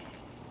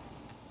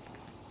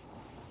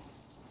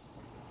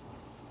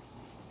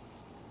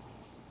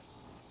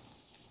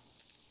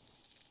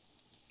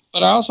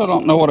 But I also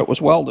don't know what it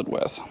was welded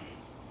with.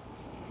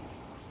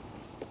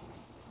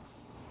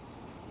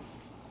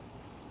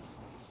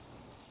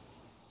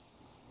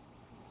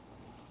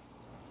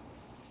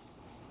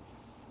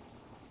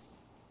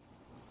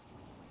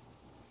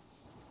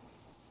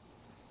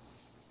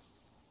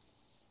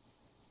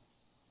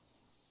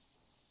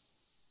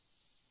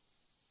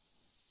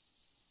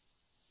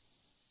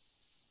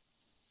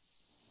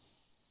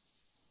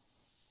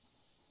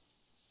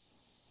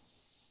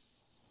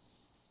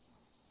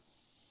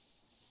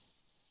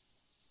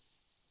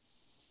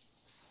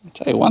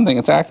 I'll tell you one thing,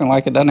 it's acting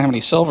like it doesn't have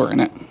any silver in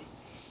it.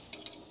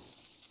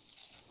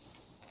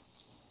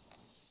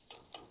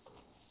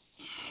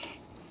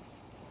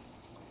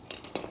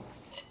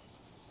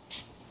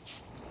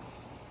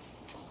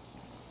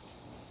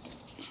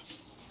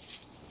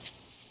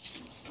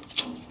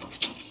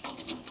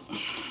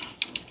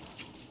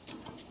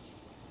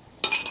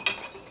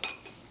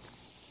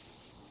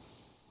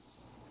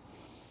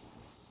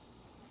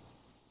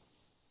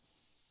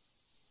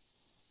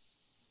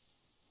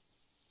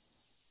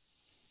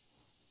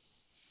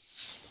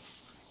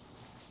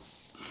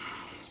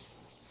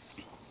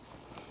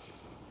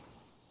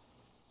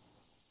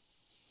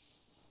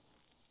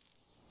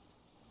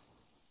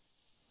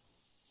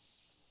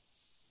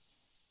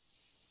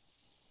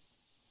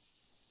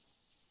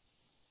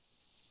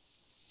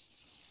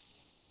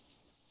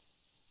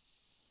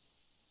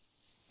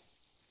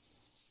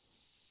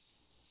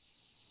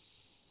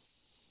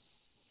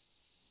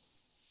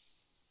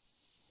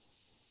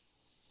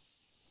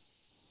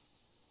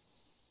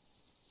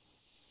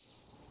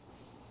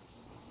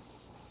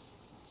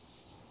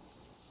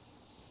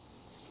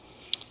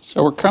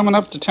 So we're coming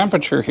up to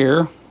temperature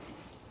here,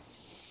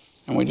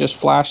 and we just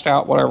flashed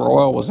out whatever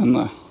oil was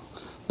in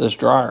this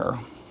dryer.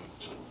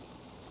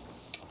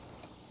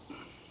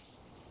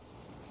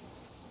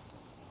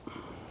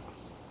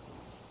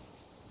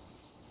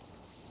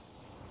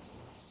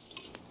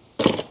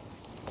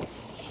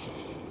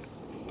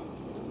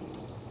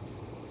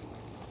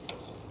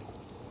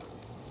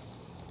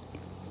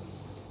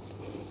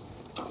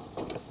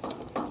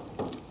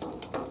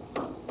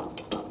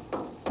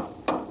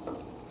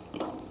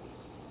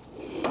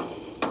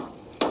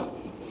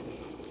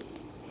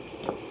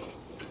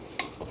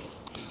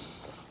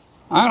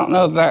 I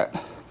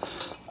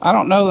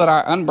don't know that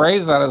I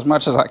unbrazed that as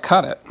much as I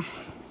cut it.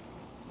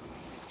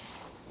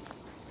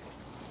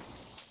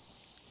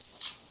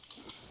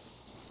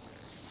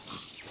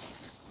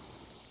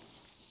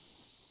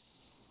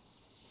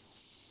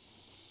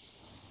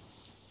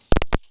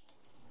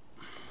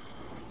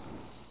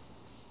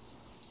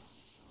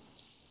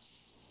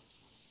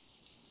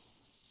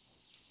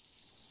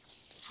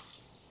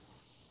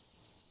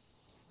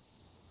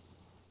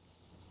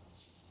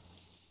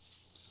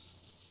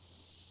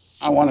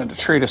 I wanted to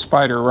treat a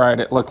spider right.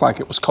 It looked like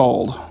it was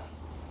cold.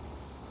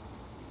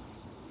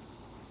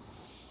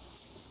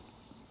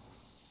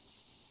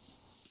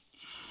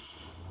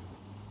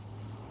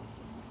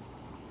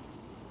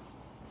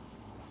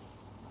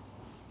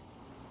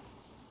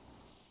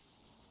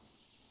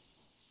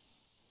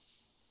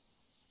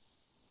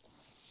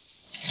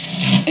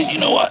 And you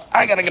know what?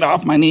 I gotta get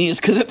off my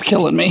knees because it's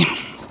killing me.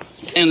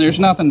 And there's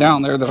nothing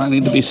down there that I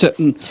need to be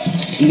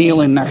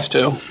kneeling next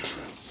to.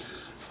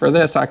 For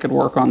this, I could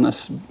work on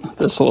this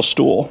little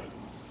stool.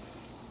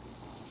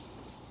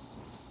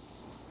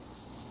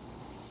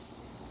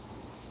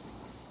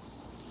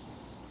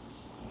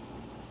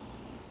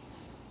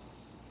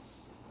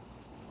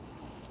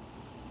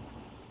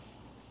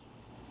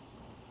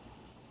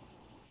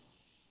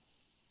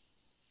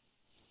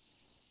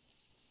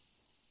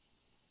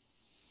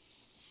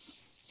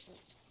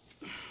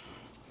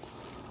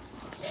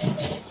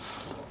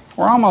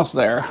 We're almost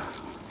there.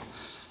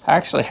 I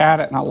actually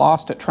had it and I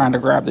lost it trying to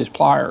grab these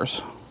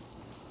pliers.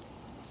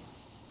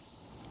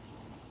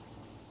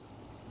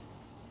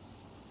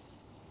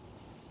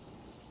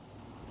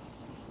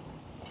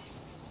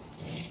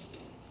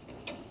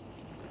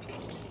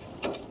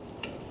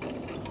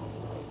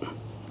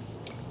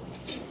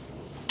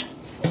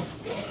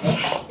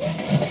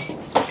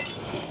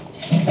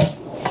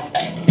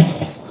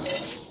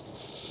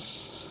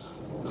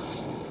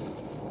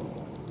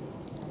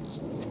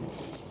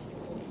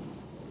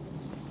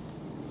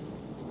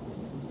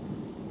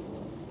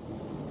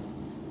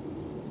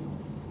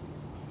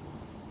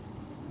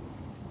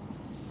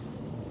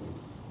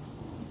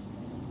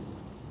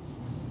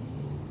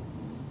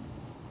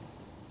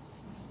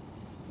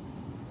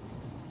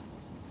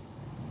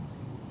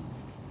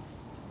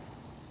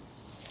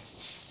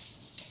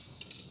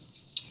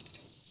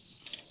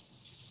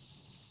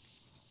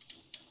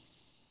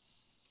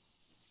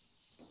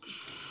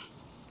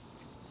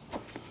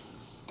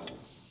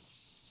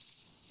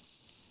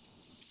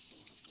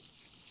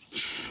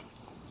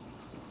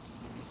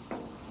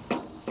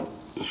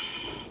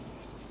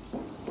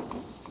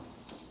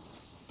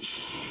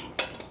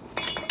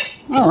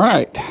 All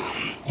right,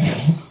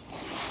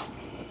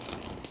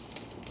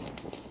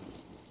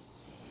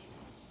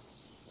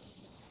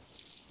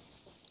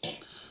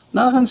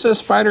 Nothing says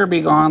spider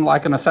be gone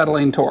like an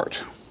acetylene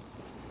torch.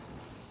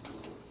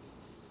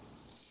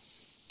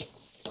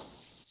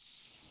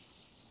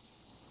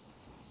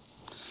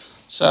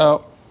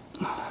 So,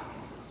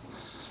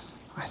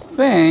 I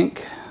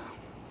think,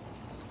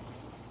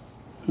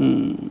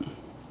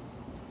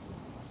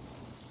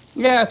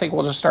 yeah, I think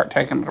we'll just start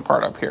taking it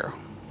apart up here.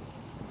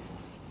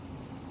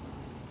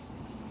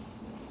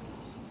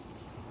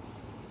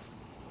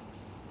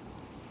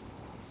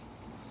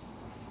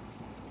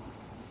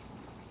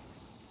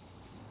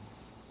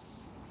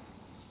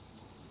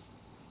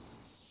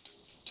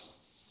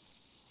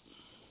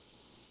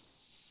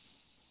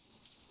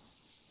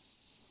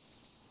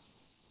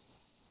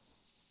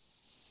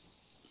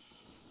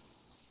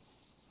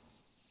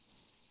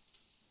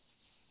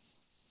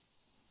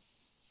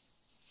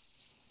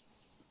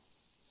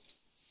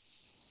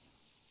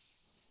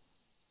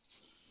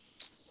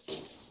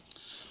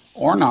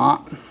 Or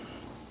not.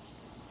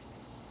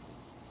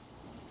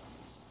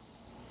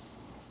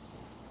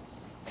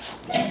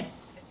 Yeah,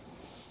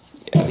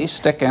 these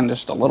stick in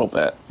just a little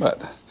bit,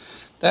 but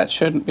that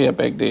shouldn't be a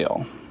big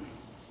deal.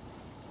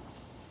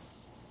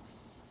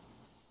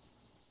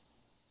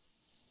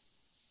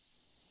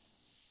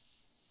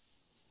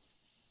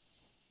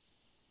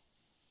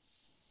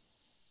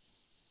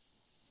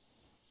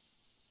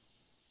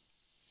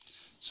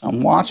 So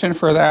I'm watching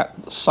for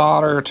that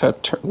solder to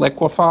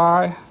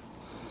liquefy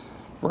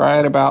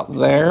right about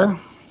there, and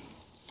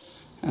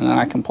then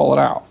I can pull it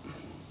out.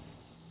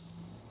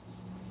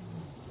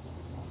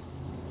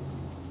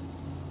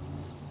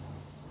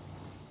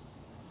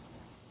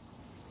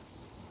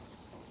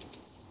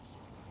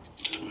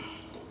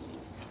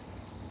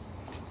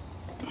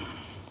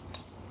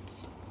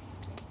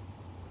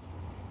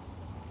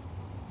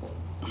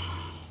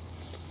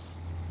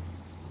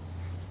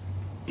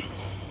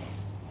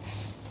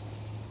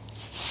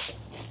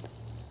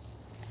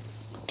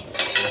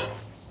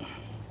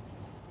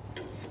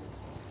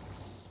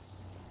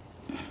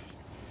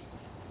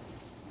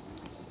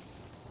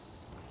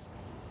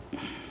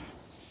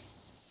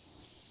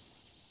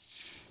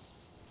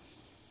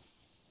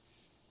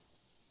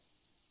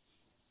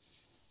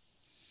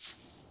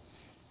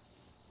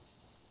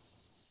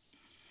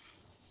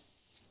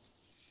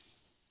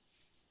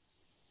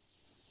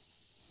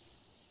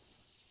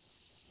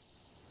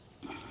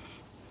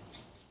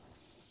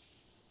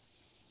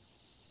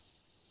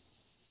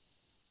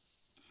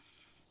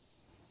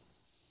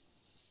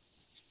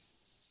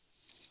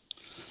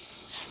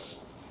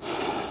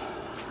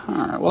 All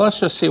right, well, let's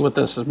just see what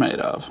this is made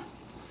of.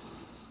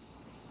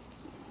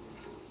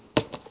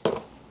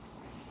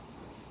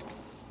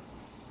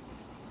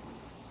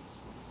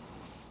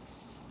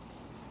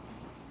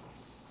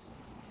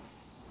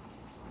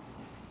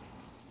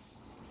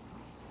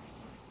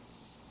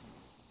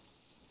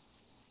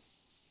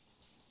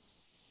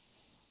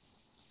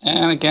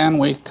 And again,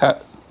 we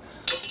cut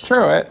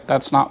through it.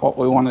 That's not what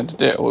we wanted to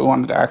do. We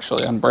wanted to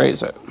actually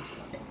unbraze it.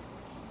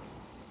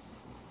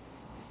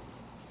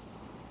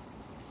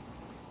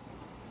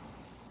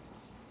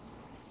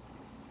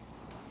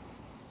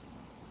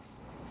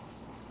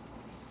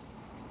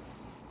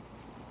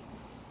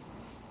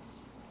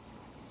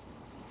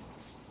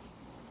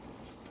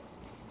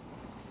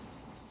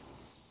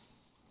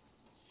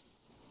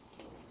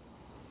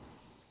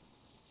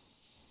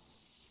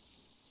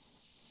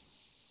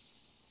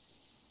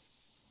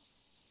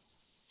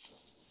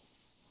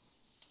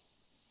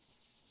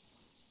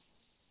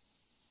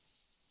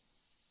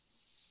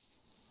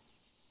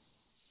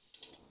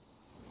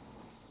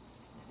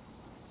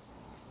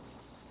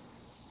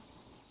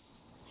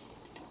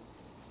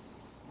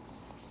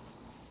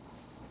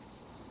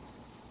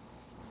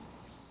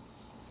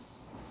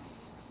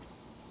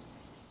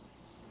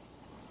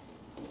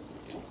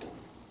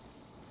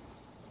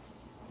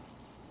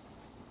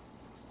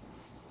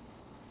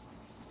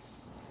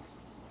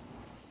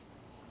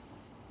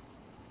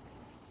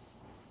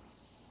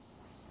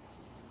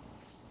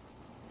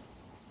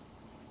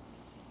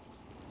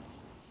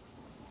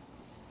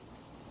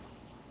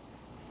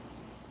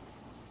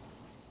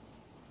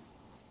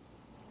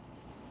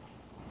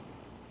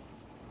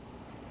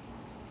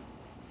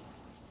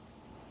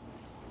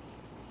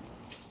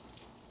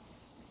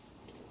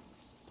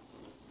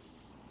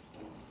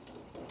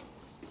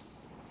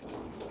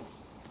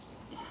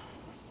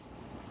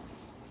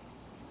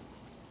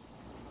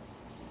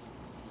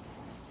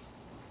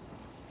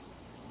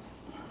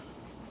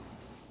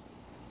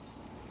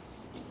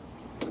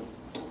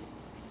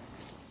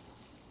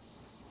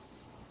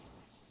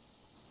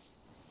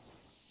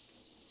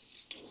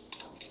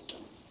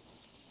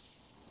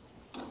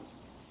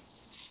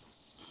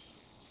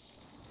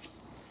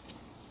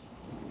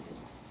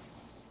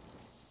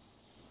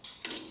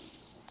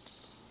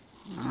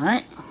 All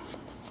right.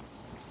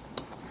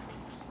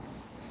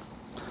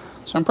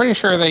 So I'm pretty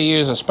sure they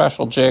use a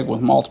special jig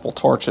with multiple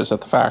torches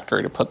at the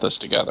factory to put this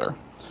together.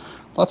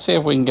 Let's see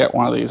if we can get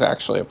one of these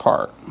actually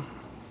apart.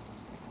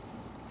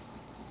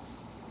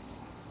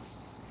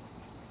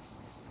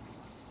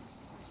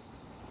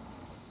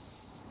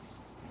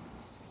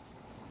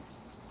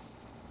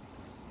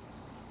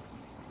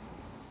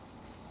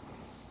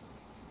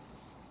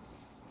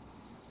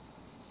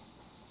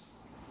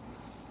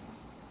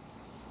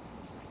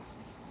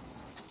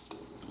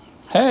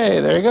 Hey,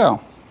 there you go.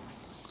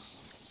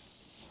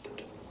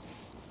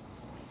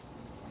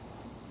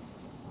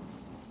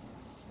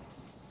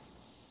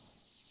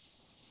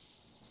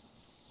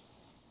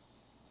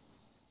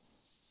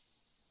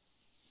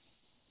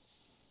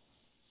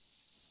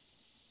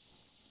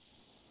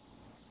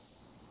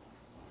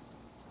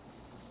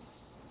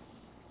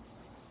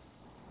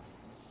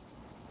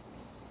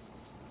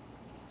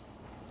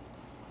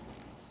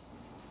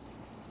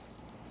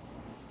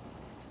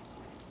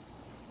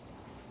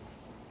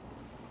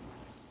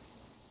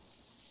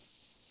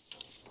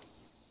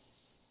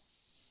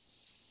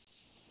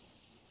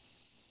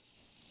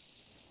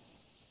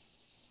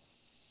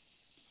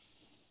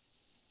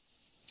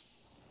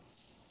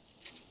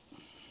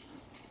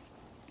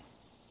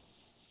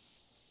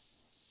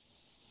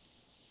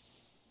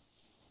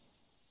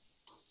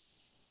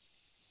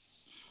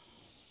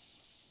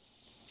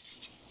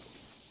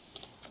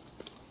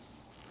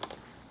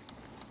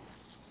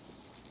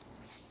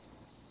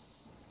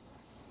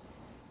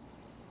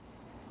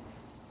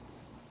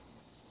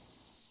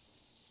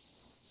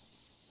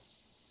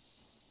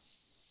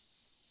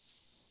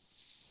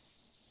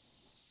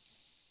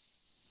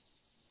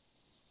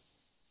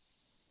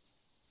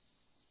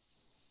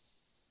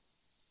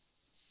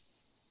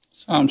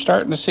 So I'm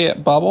starting to see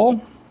it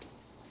bubble.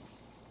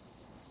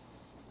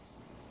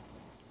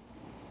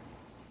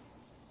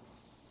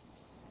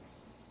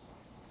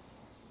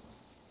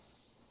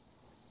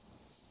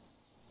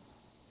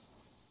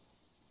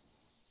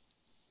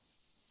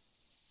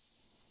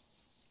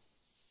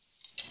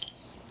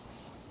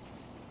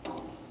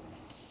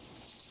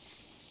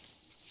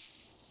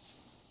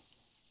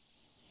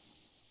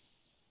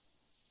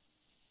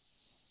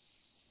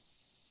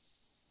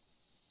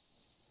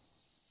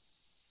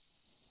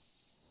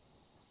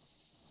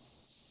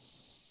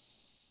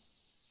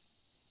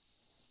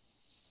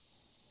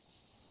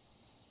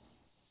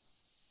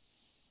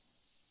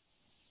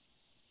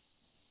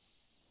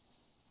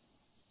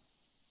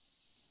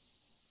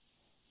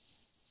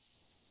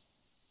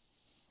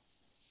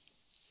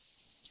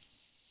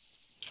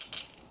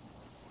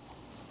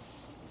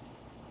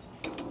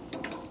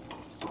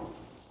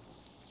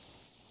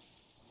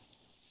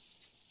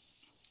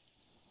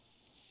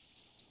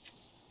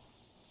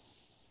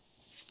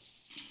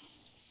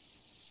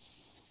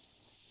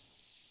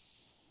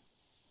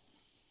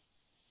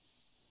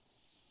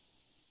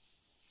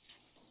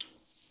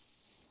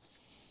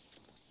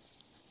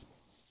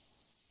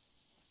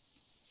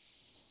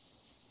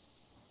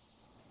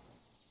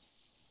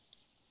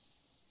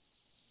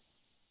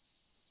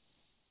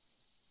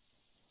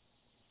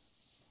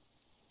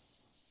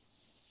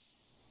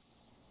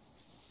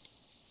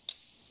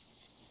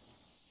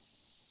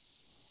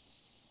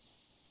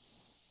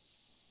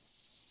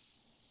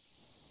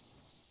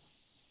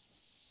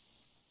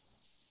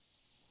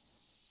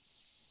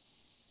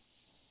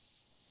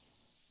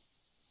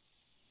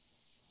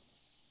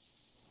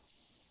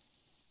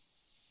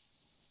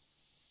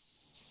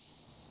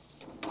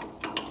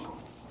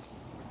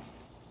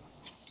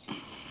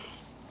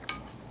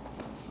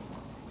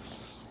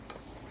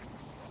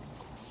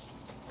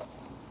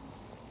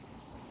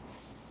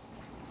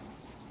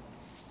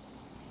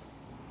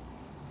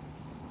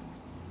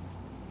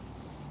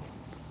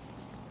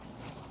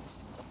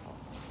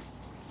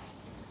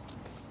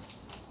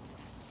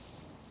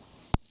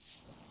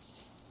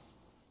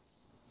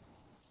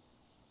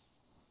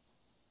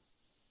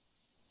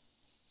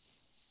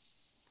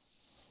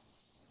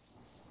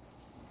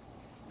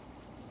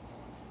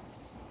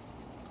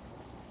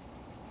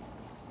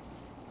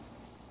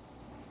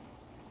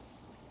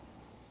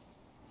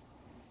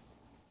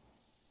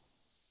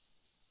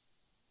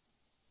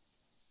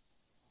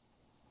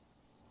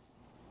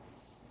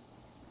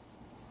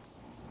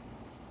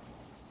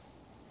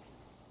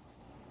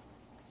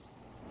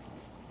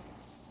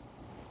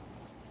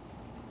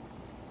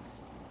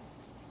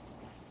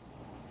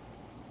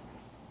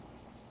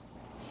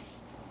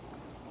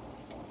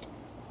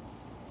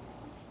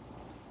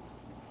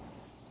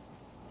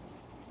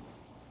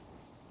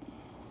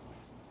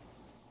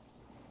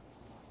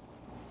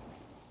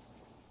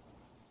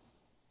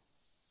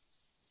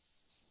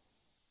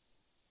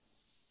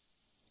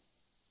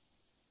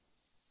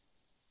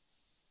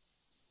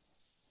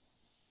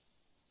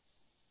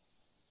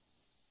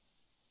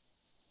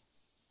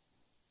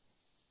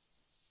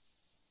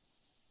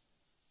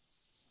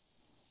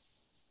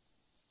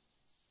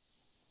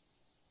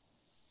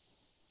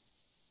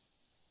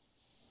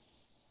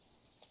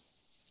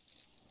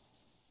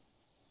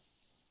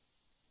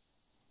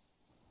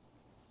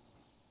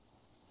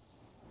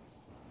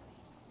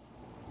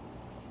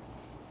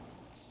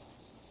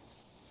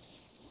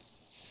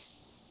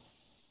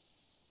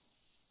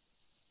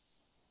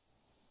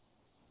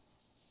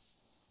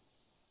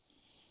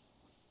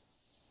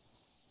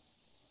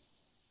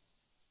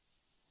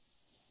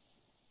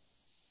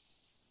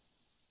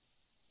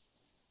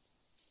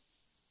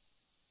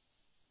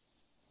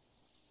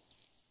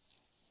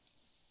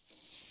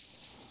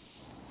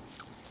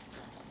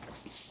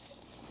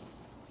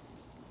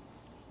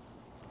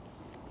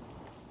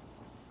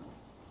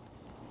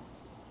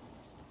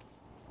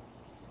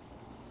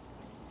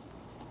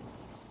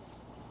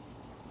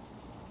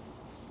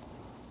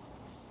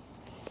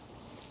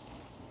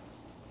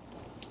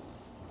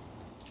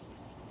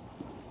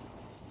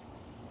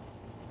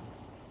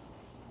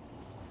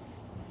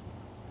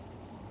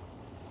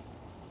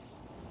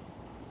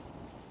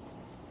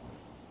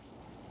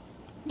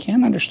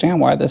 Can't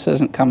understand why this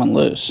isn't coming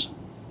loose.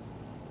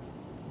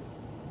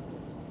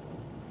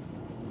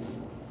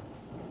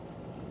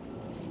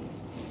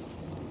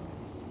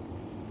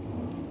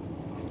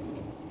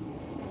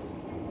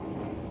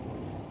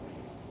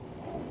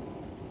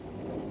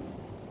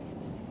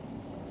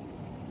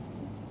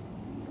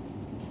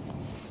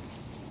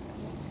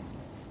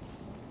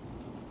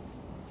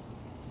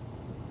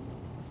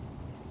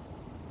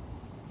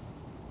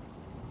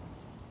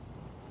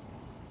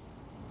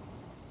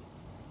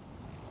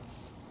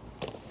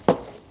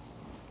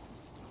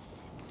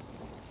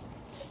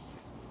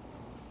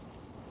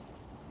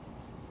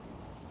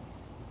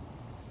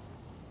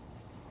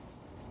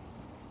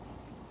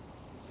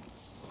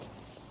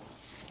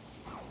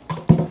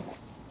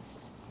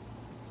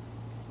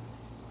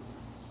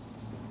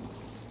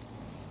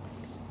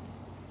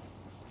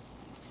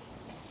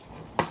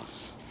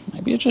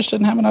 Maybe it just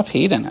didn't have enough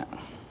heat in it.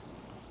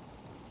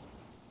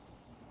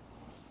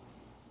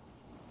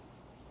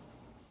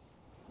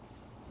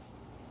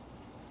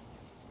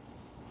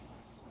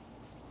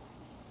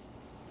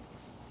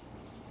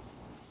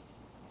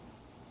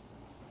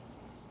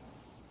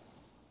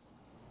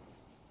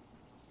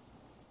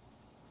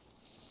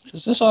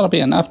 Because this ought to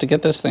be enough to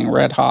get this thing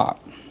red hot.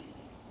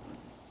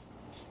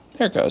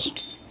 There it goes.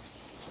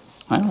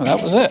 Well,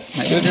 that was it.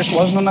 Maybe there just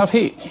wasn't enough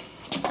heat.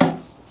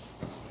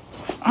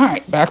 All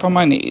right, back on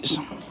my knees.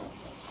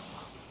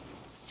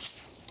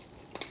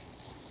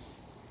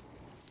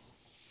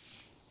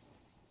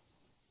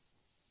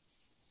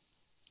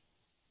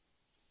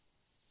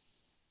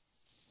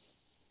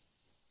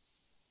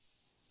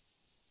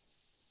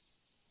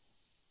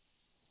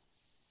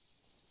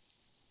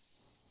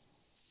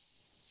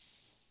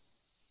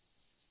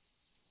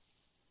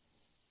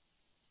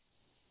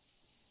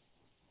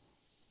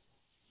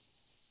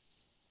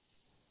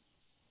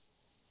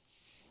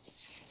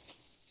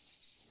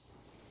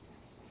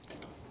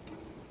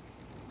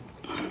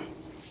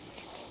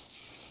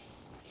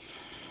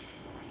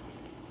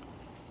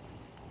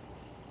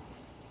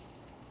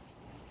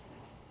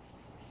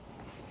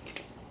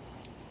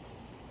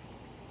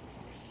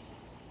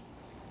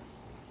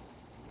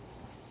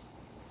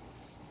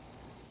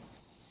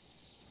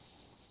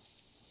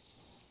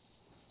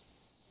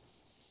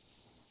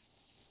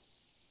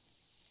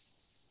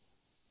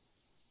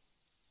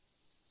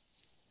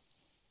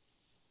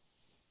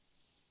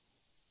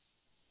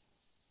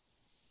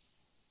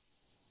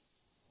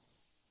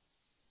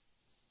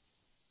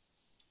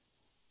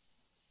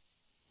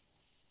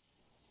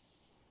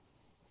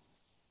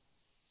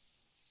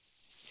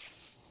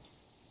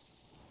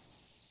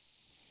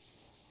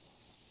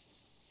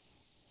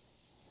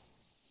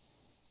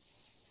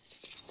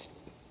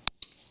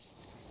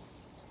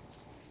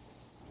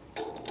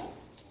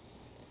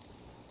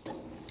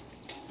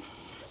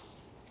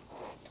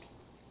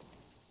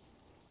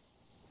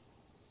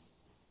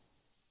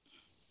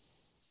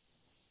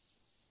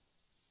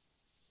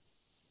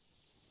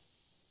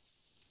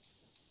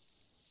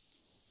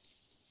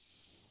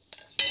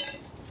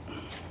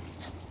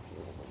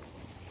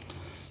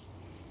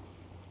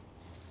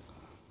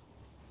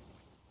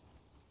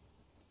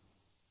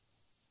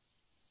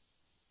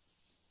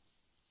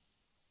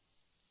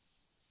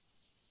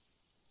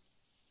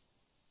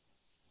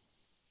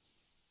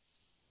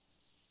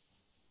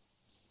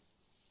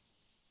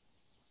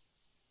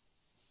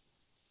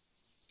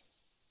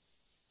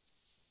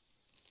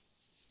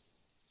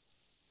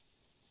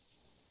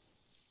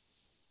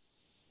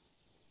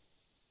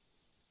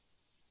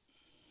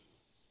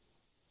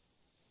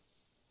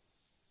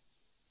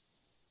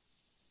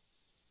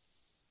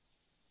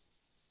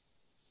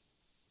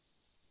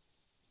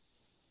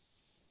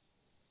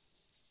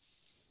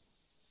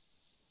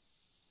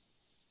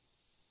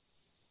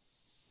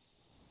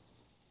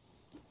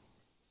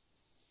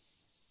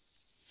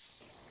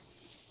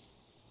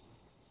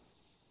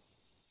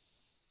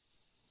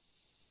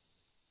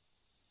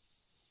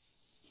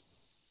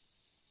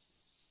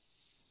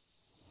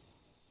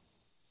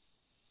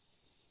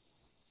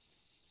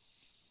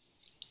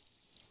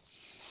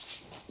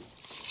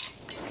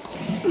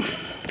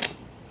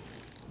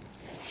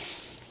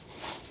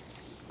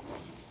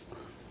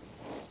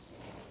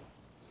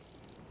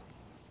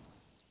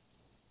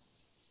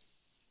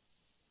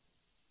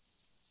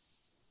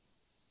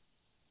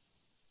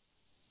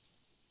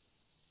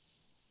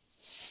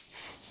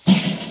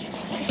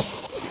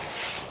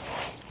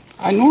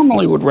 I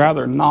normally would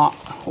rather not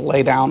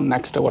lay down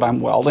next to what I'm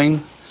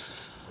welding,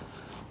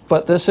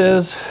 but this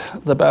is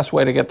the best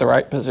way to get the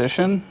right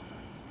position.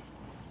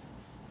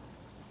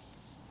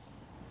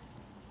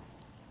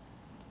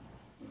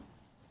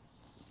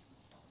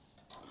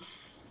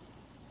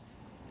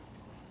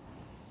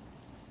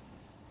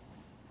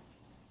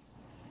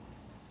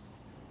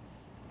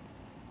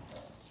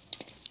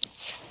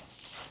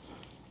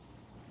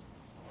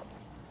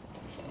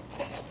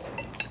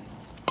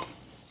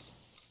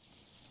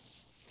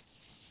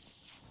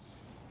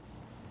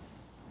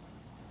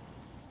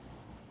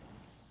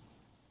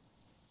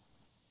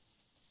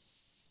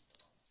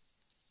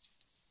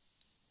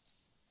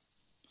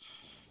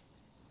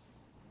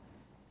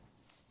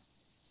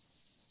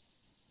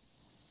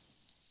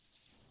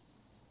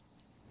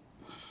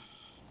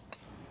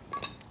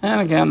 And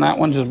again, that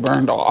one just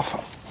burned off,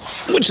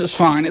 which is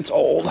fine, it's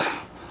old.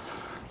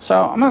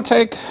 So I'm gonna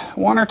take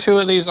one or two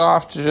of these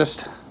off to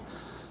just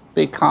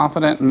be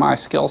confident in my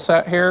skill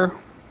set here.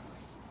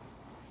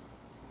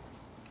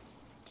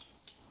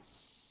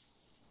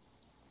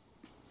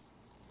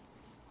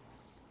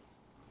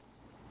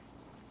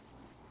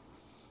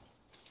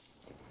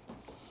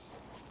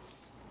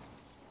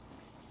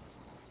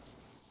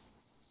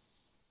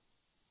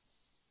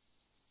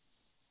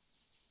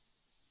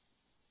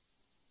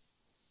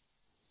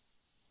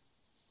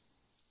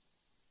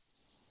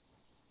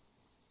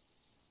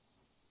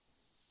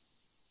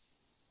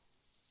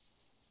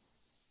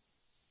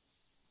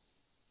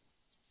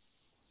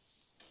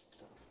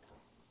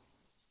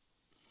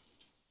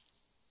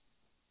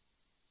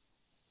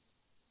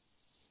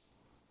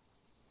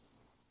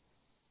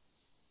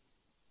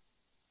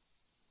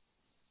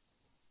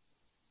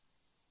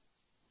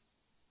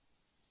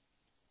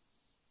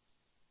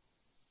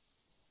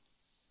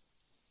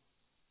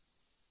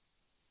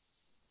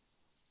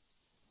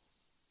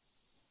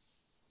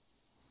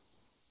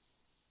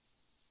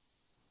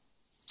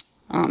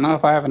 I don't know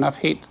if I have enough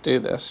heat to do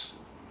this.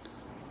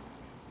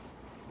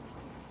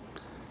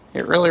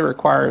 It really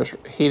requires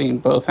heating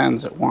both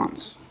ends at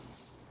once.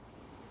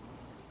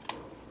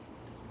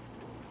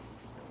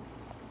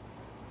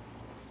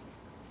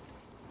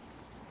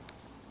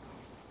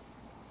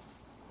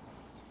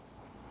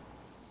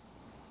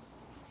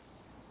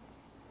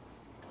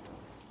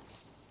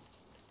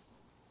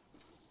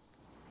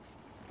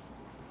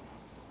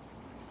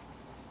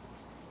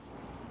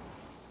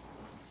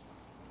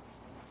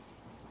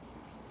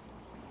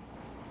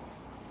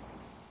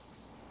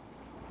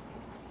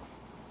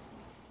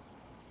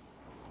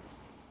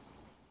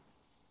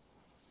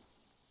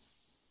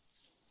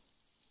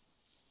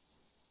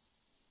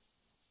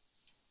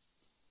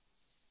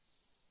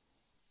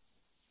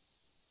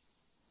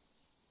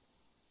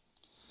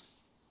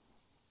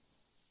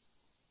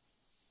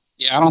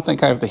 Yeah, I don't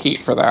think I have the heat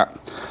for that.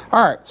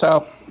 All right,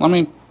 so let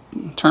me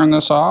turn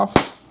this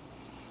off.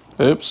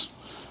 Oops.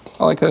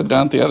 Well, I could have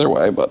done it the other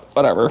way, but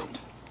whatever.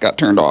 Got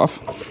turned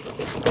off.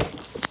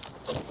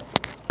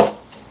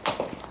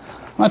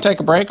 I'm gonna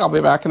take a break. I'll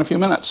be back in a few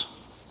minutes.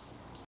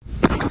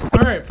 All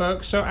right,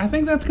 folks, so I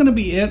think that's gonna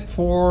be it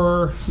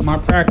for my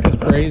practice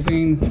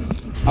brazing.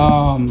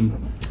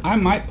 I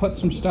might put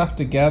some stuff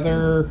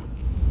together,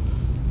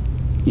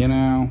 you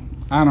know.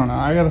 I don't know.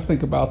 I got to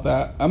think about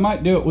that. I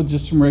might do it with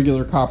just some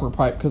regular copper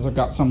pipe because I've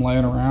got some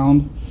laying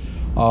around.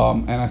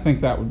 And I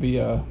think that would be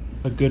a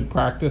good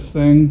practice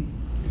thing.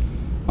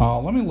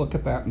 Let me look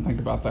at that and think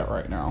about that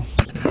right now.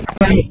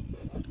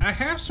 I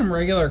have some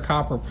regular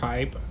copper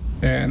pipe,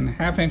 and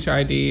 1/2 inch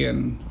ID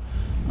and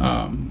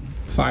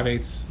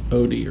 5/8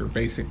 OD are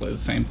basically the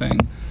same thing.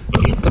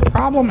 The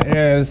problem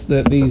is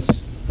that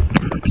these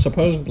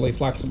supposedly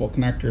flexible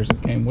connectors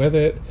that came with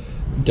it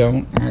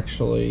don't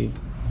actually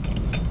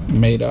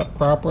made up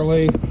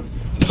properly,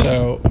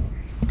 so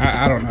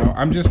I don't know.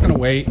 I'm just gonna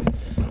wait,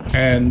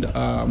 and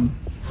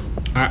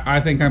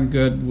I think I'm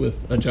good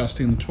with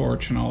adjusting the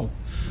torch, and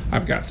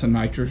I've got some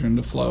nitrogen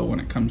to flow when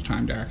it comes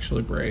time to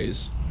actually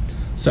braze,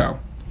 so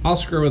I'll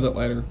screw with it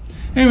later.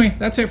 Anyway,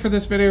 that's it for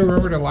this video.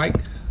 Remember to like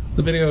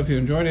the video if you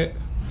enjoyed it,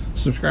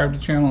 subscribe to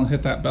the channel, and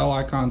hit that bell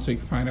icon so you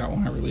can find out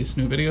when I release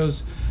new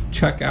videos.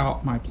 Check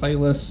out my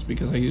playlists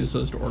because I use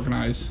those to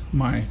organize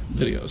my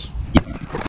videos.